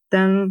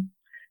 then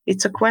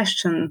it's a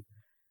question.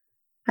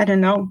 I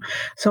don't know.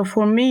 So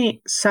for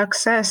me,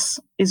 success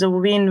is a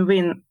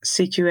win-win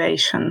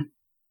situation.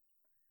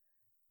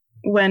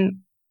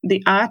 When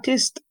the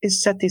artist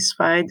is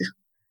satisfied,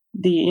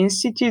 the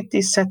institute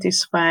is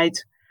satisfied,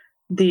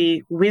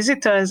 the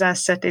visitors are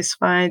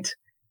satisfied,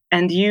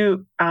 and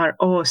you are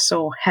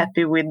also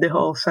happy with the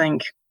whole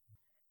thing.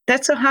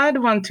 That's a hard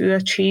one to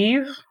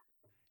achieve.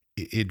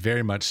 It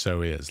very much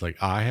so is.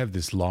 Like, I have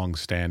this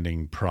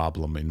long-standing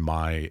problem in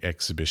my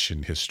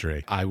exhibition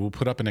history. I will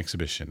put up an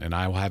exhibition and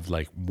I will have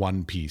like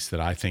one piece that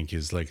I think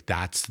is like,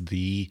 that's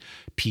the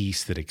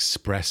piece that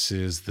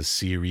expresses the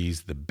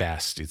series the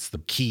best. It's the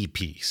key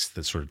piece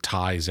that sort of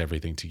ties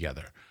everything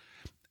together.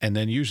 And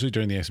then usually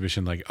during the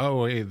exhibition, like,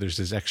 oh, hey, there's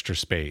this extra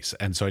space.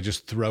 And so I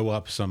just throw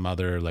up some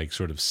other like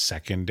sort of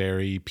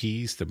secondary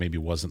piece that maybe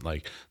wasn't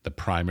like the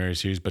primary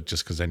series, but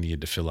just because I needed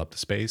to fill up the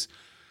space.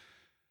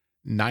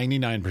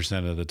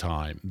 99% of the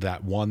time,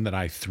 that one that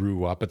I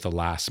threw up at the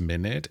last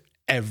minute,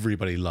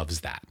 everybody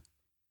loves that.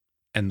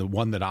 And the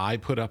one that I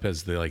put up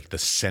as the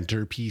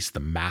centerpiece, the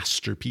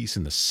masterpiece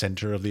in the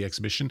center of the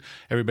exhibition,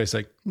 everybody's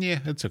like, yeah,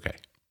 it's okay.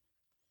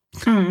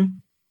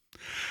 Mm.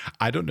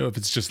 I don't know if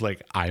it's just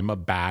like I'm a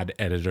bad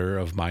editor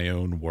of my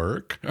own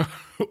work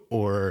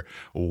or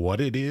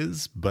what it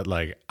is, but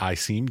like I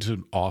seem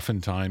to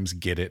oftentimes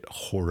get it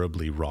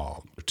horribly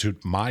wrong to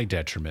my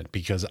detriment,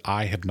 because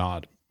I have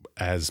not,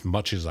 as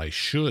much as I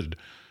should,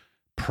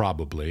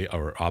 probably,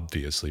 or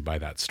obviously by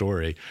that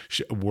story,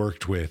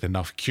 worked with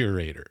enough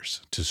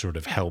curators to sort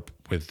of help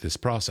with this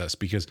process.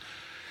 Because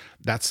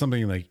that's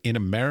something like in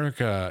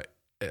America,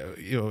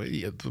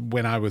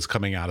 when I was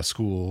coming out of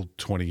school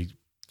 20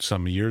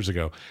 some years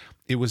ago,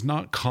 it was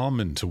not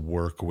common to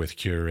work with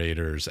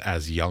curators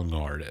as young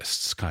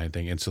artists kind of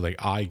thing. And so like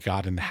I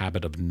got in the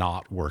habit of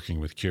not working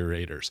with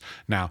curators.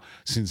 Now,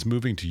 since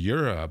moving to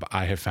Europe,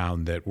 I have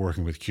found that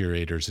working with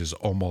curators is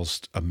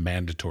almost a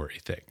mandatory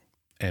thing.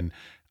 And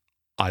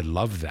I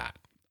love that.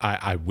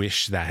 I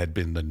wish that had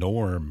been the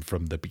norm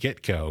from the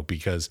get-go,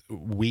 because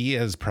we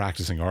as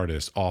practicing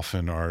artists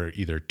often are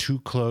either too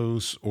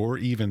close or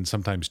even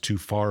sometimes too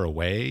far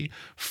away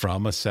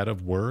from a set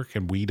of work,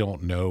 and we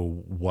don't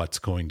know what's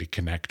going to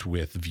connect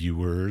with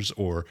viewers,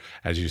 or,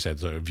 as you said,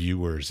 so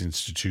viewers,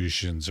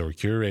 institutions, or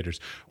curators.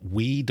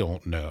 We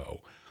don't know.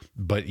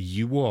 But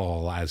you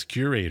all as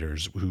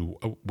curators,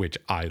 which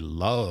I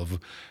love,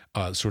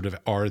 sort of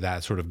are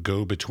that sort of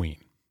go-between.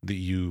 That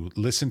you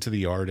listen to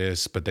the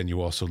artists, but then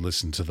you also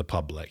listen to the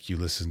public. You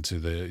listen to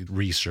the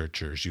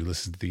researchers. You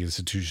listen to the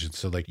institutions.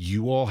 So like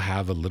you all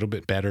have a little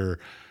bit better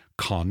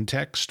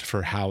context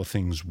for how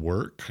things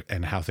work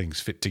and how things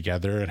fit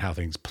together and how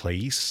things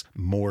place,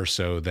 more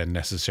so than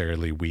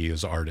necessarily we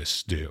as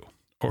artists do.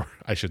 Or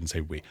I shouldn't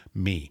say we,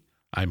 me.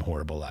 I'm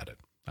horrible at it.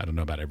 I don't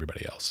know about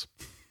everybody else.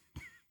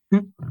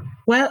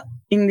 Well,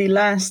 in the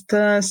last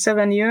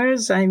 7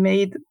 years, I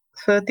made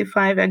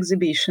 35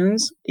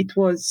 exhibitions. It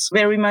was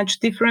very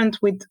much different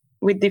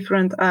with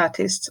different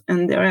artists,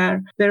 and there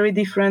are very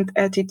different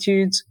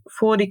attitudes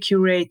for the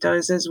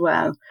curators as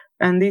well.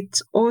 And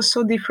it's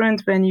also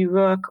different when you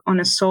work on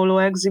a solo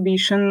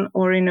exhibition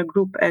or in a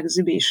group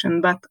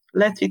exhibition. But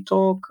let me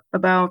talk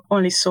about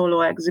only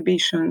solo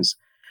exhibitions.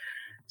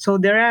 So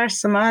there are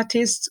some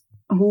artists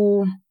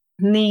who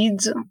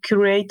need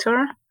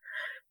curator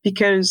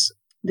because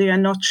they are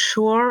not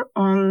sure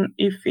on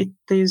if it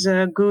is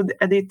a good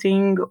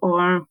editing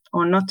or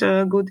not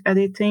a good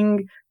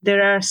editing.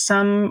 There are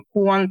some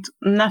who want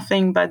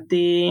nothing but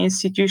the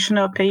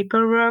institutional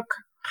paperwork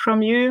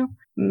from you.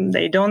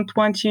 They don't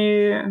want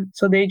you,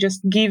 so they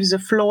just give the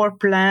floor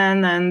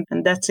plan and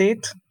that's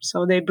it.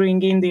 So they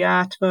bring in the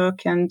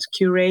artwork and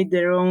curate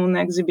their own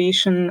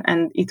exhibition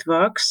and it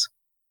works.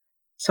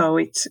 So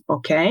it's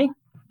okay.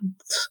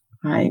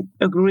 I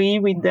agree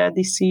with their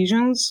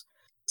decisions.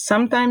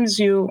 Sometimes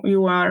you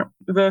are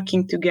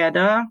working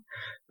together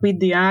with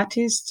the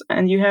artist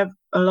and you have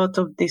a lot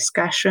of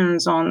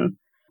discussions on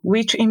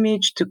which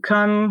image to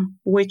come,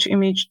 which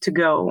image to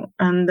go.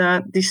 And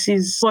this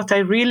is what I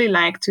really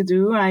like to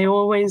do. I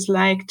always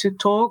like to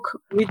talk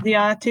with the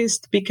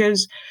artist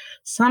because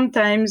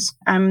sometimes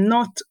I'm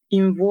not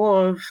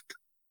involved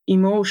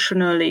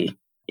emotionally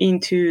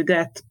into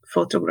that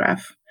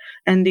photograph.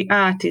 And the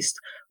artist,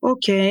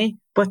 okay,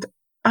 but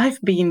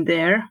I've been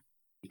there.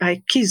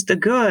 I kissed a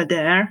girl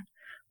there.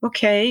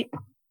 Okay,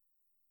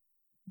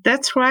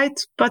 that's right,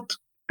 but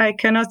I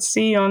cannot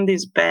see on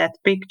this bad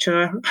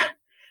picture.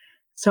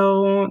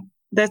 So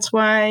that's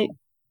why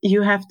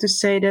you have to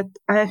say that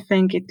I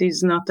think it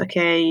is not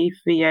okay if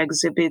we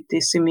exhibit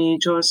this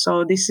image or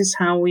so. This is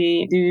how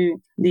we do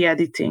the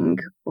editing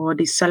or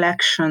the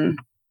selection.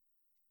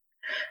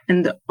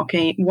 And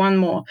okay, one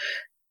more.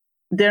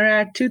 There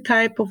are two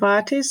types of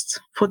artists,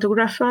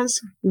 photographers.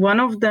 One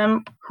of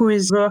them who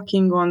is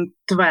working on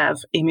 12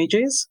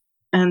 images,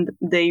 and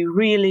they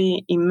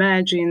really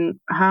imagine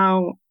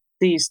how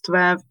these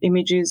 12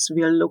 images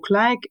will look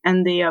like,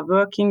 and they are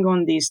working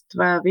on these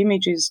 12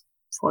 images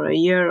for a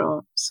year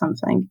or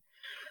something.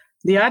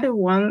 The other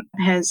one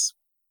has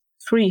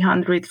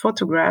 300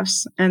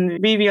 photographs, and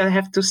we will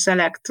have to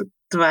select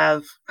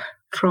 12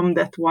 from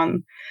that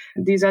one.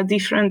 These are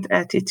different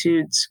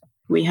attitudes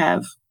we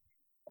have.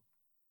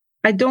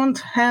 I don't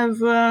have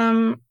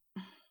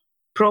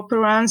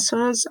proper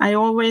answers. I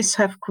always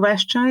have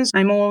questions.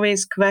 I'm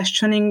always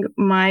questioning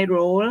my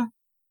role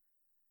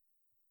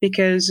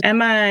because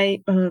am I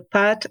a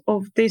part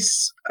of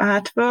this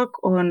artwork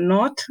or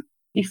not?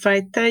 If I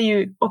tell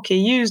you, okay,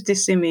 use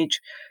this image,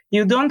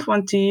 you don't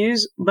want to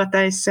use, but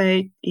I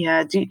say,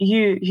 yeah,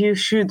 you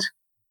should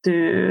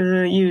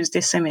use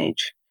this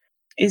image.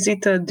 Is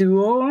it a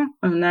duo,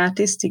 an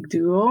artistic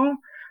duo?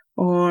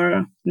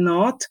 Or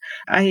not.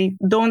 I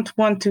don't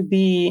want to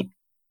be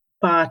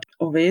part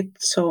of it,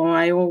 so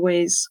I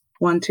always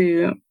want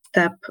to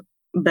step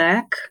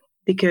back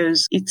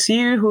because it's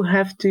you who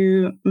have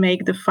to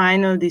make the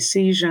final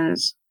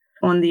decisions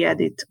on the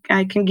edit.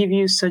 I can give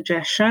you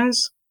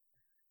suggestions.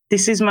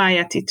 This is my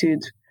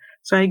attitude.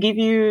 So I give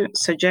you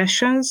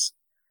suggestions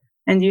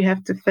and you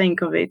have to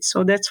think of it.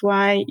 So that's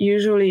why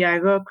usually I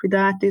work with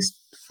artists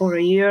for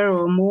a year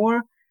or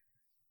more.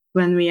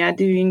 when we are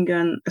doing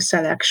a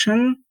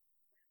selection,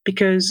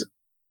 because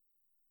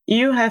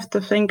you have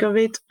to think of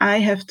it, I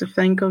have to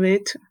think of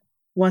it,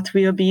 what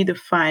will be the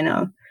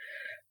final.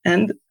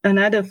 And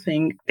another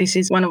thing, this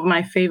is one of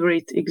my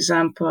favorite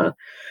examples.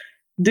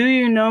 Do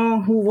you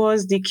know who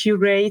was the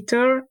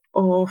curator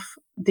of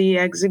the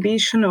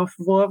exhibition of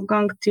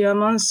Wolfgang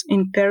Tillmans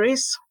in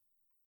Paris?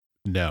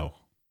 No.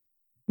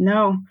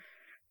 No,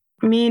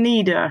 me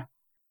neither.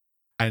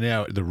 I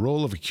know the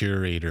role of a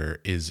curator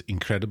is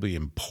incredibly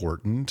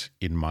important,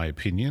 in my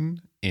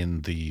opinion,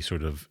 in the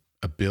sort of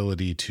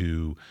ability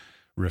to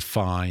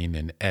refine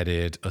and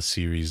edit a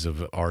series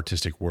of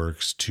artistic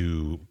works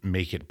to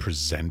make it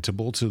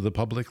presentable to the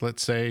public,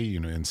 let's say,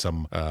 in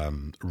some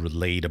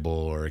relatable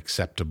or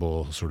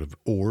acceptable sort of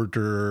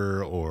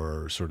order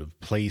or sort of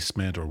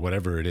placement or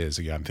whatever it is.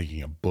 Again, I'm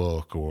thinking a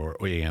book or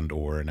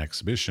an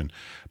exhibition,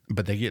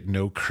 but they get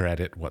no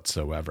credit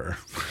whatsoever.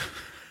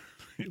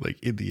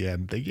 Like in the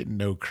end, they get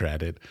no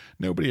credit.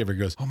 Nobody ever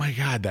goes, "Oh my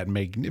God, that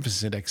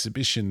magnificent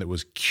exhibition that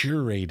was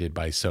curated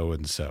by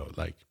so-and-so."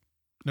 Like,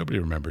 nobody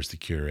remembers the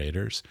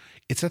curators.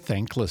 It's a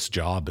thankless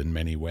job in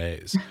many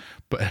ways,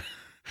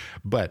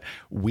 but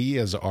we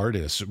as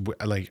artists,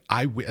 like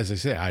as I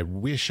say, I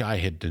wish I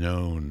had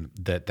known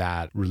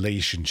that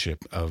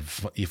relationship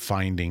of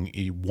finding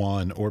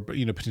one, or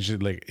potentially,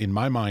 like in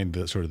my mind,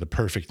 the sort of the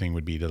perfect thing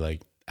would be to, like,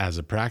 as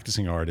a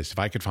practicing artist, if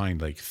I could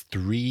find like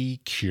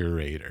 3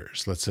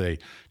 curators, let's say,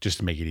 just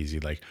to make it easy,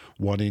 like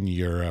one in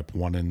Europe,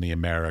 one in the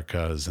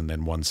Americas, and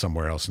then one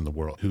somewhere else in the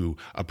world, who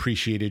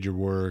appreciated your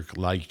work,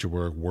 liked your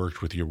work, worked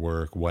with your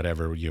work,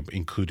 whatever,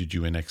 included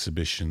you in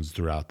exhibitions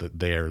throughout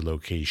their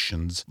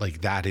locations.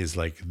 Like, that is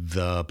like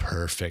the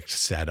perfect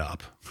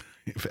setup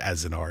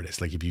as an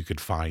artist, like if you could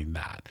find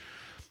that.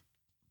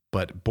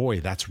 But boy,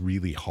 that's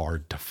really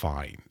hard to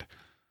find.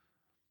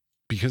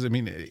 Because, I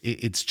mean,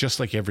 it's just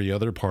like every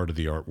other part of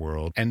the art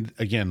world. And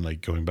again,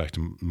 like going back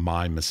to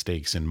my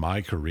mistakes in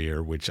my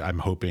career, which I'm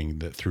hoping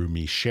that through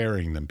me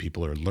sharing them,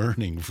 people are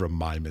learning from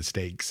my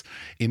mistakes.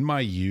 In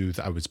my youth,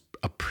 I was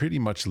a pretty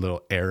much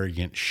little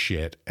arrogant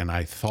shit, and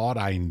I thought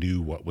I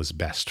knew what was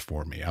best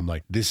for me. I'm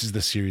like, this is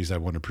the series I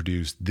want to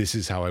produce. This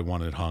is how I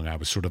want it hung. I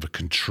was sort of a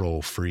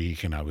control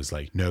freak, and I was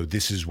like, no,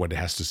 this is what it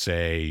has to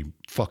say.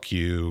 Fuck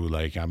you.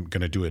 Like, I'm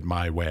going to do it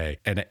my way.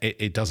 And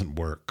it doesn't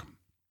work.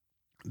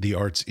 The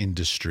arts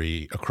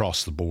industry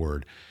across the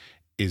board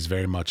is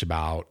very much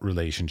about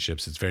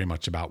relationships. It's very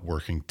much about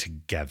working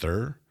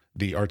together.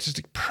 The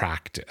artistic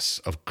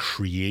practice of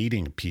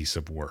creating a piece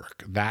of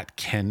work, that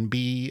can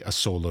be a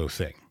solo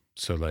thing.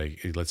 So, like,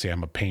 let's say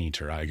I'm a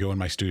painter. I go in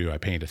my studio, I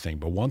paint a thing.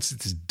 But once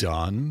it's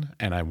done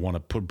and I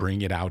want to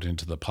bring it out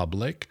into the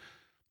public,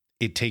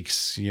 it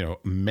takes,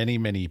 many,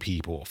 many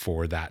people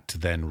for that to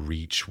then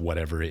reach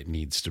whatever it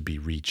needs to be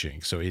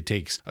reaching. So it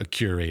takes a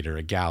curator,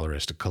 a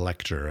gallerist, a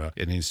collector,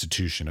 an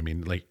institution. I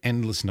mean, like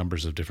endless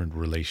numbers of different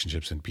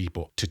relationships and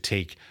people to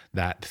take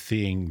that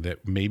thing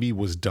that maybe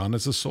was done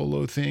as a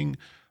solo thing,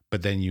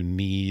 but then you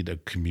need a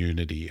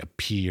community, a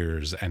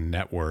peers and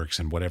networks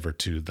and whatever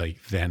to, like,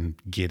 then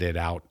get it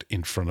out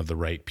in front of the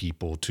right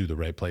people to the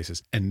right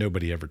places. And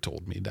nobody ever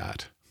told me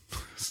that.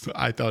 So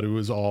I thought it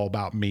was all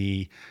about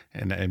me,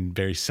 and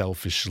very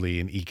selfishly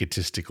and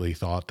egotistically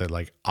thought that,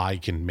 like, I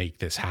can make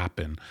this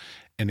happen.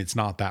 And it's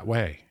not that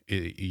way.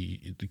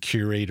 The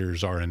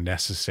curators are a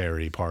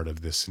necessary part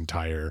of this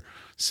entire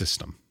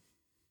system.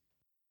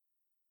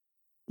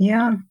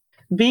 Yeah.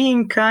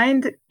 Being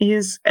kind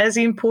is as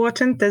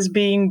important as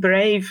being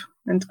brave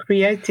and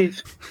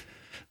creative.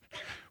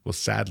 Well,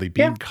 sadly,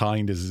 being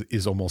kind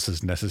is almost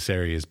as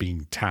necessary as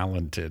being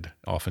talented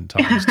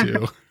oftentimes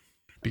too.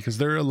 Because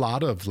there are a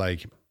lot of,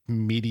 like,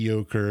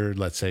 mediocre,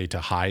 let's say, to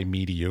high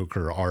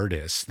mediocre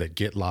artists that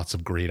get lots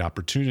of great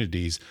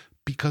opportunities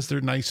because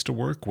they're nice to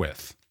work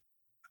with.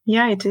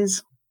 Yeah, it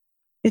is.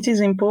 It is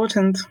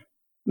important.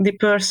 The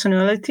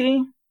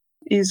personality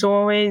is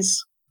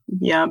always,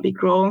 a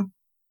big role.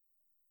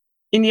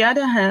 In the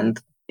other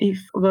hand, if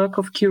work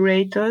of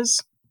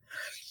curators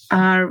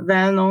are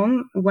well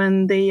known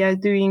when they are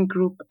doing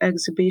group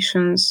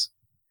exhibitions.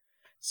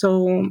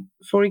 So,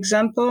 for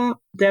example,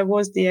 there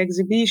was the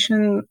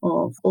exhibition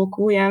of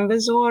Oku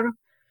Janvezor.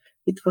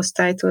 It was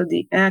titled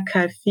The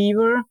Archive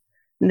Fever,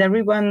 and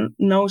everyone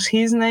knows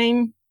his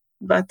name,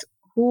 but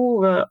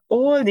who were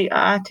all the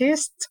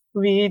artists,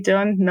 we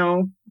don't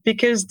know,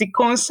 because the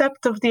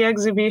concept of the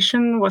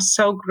exhibition was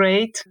so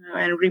great.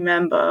 I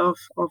remember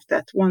of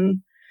that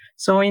one.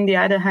 So, in the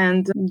other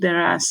hand,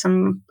 there are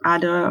some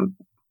other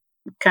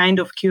kind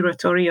of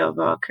curatorial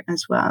work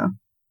as well.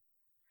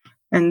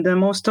 And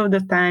most of the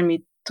time,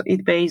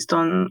 it based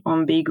on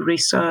big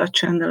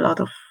research and a lot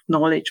of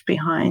knowledge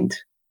behind.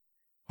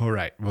 All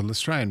right. Well, let's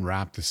try and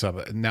wrap this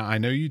up. Now, I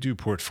know you do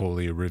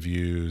portfolio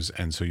reviews,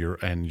 and so you're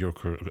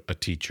a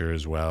teacher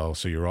as well.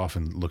 So you're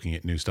often looking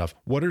at new stuff.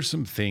 What are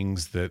some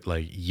things that,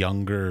 like,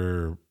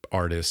 younger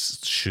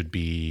artists should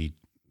be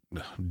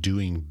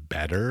doing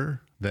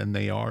better than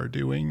they are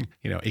doing.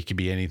 It could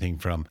be anything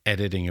from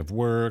editing of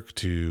work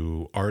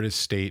to artist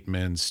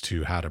statements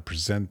to how to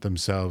present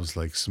themselves,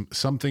 like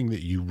something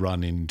that you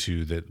run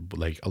into that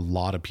like a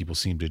lot of people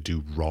seem to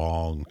do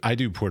wrong. I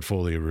do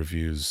portfolio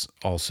reviews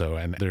also,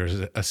 and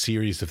there's a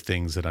series of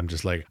things that I'm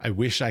just like, I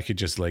wish I could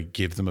just like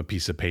give them a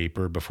piece of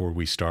paper before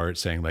we start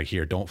saying like,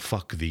 here, don't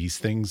fuck these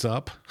things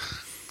up.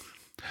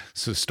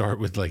 So start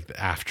with like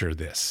after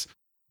this.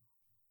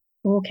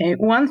 Okay,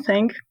 one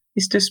thing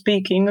is to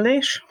speak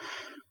English.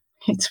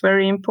 It's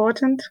very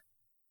important.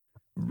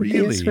 Really?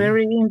 It is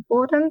very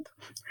important.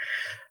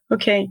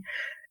 Okay.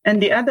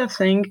 And the other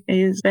thing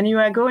is when you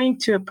are going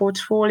to a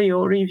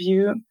portfolio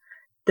review,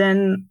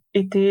 then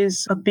it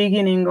is a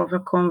beginning of a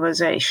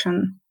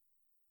conversation.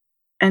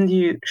 And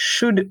you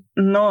should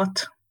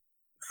not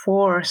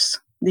force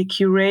the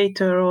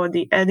curator or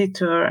the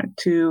editor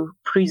to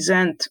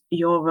present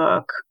your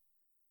work.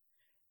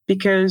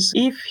 Because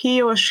if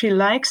he or she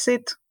likes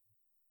it,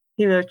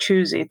 he will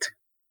choose it.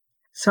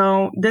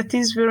 So that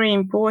is very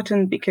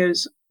important,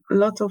 because a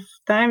lot of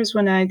times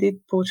when I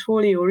did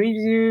portfolio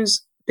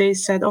reviews, they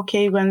said,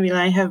 okay, when will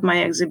I have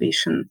my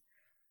exhibition?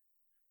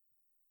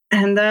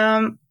 And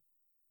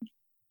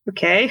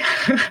okay,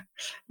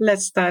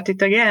 let's start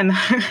it again.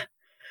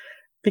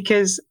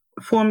 Because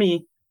for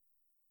me,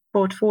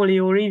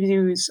 portfolio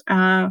reviews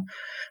are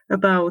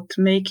about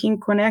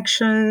making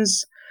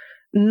connections,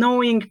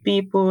 knowing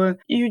people.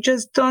 You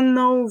just don't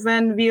know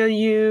when will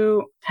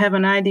you have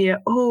an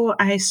idea, oh,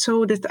 I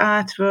saw that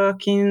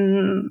artwork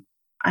in,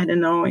 I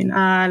don't know, in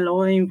Arles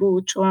or in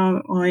Vuc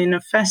or in a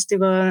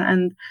festival,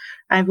 and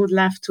I would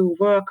love to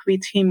work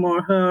with him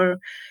or her.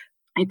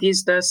 It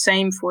is the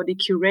same for the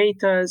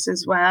curators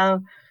as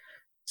well.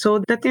 So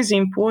that is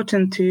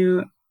important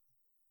to,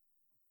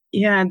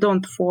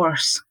 don't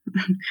force.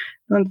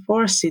 Don't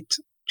force it.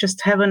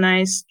 Just have a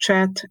nice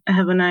chat,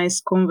 have a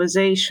nice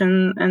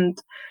conversation,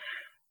 and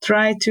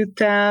try to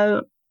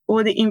tell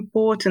all the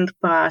important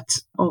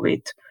parts of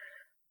it.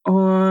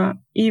 Or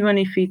even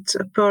if it's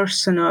a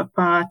personal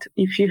part,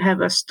 if you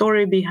have a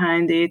story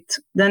behind it,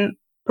 then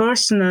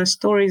personal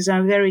stories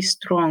are very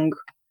strong,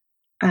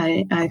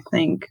 I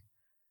think.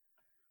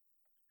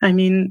 I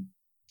mean,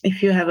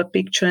 if you have a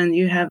picture and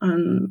you have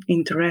an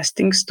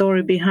interesting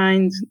story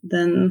behind,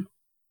 then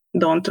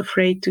don't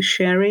afraid to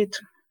share it.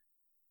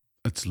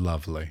 It's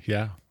lovely.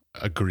 Yeah,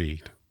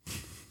 agreed.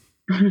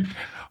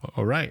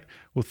 All right.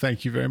 Well,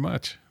 thank you very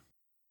much.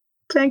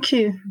 Thank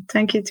you.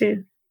 Thank you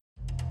too.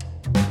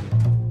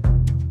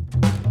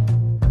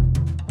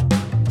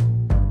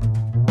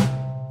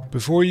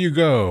 Before you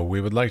go,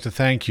 we would like to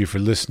thank you for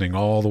listening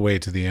all the way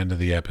to the end of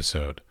the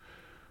episode.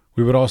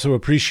 We would also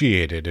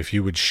appreciate it if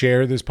you would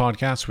share this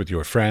podcast with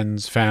your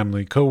friends,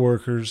 family,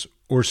 coworkers,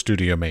 or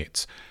studio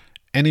mates,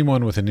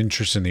 anyone with an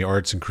interest in the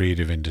arts and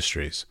creative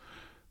industries.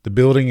 The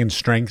building and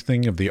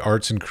strengthening of the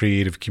arts and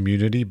creative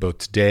community, both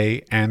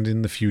today and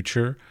in the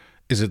future,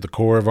 is at the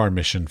core of our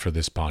mission for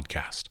this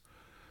podcast.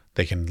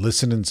 They can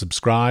listen and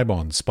subscribe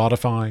on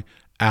Spotify,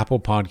 Apple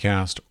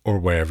Podcast, or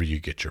wherever you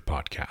get your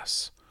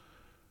podcasts.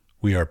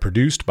 We are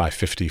produced by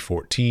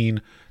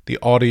 5014, the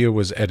audio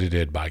was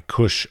edited by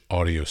Kush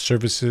Audio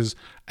Services,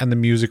 and the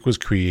music was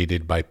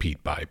created by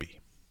Pete Bybee.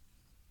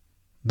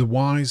 The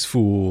Wise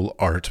Fool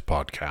Art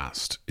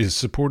Podcast is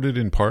supported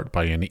in part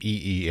by an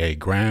EEA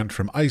grant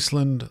from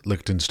Iceland,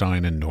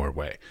 Liechtenstein, and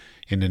Norway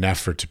in an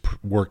effort to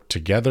work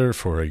together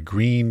for a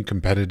green,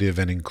 competitive,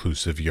 and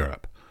inclusive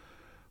Europe.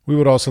 We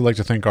would also like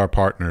to thank our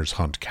partners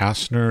Hunt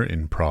Kastner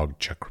in Prague,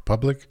 Czech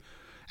Republic,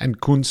 and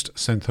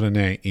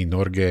Kunstsentrene i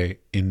Norge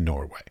in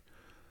Norway.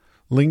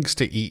 Links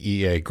to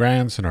EEA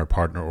grants and our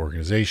partner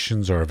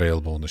organizations are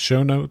available in the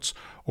show notes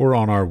or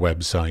on our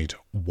website,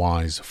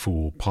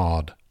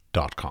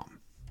 wisefoolpod.com.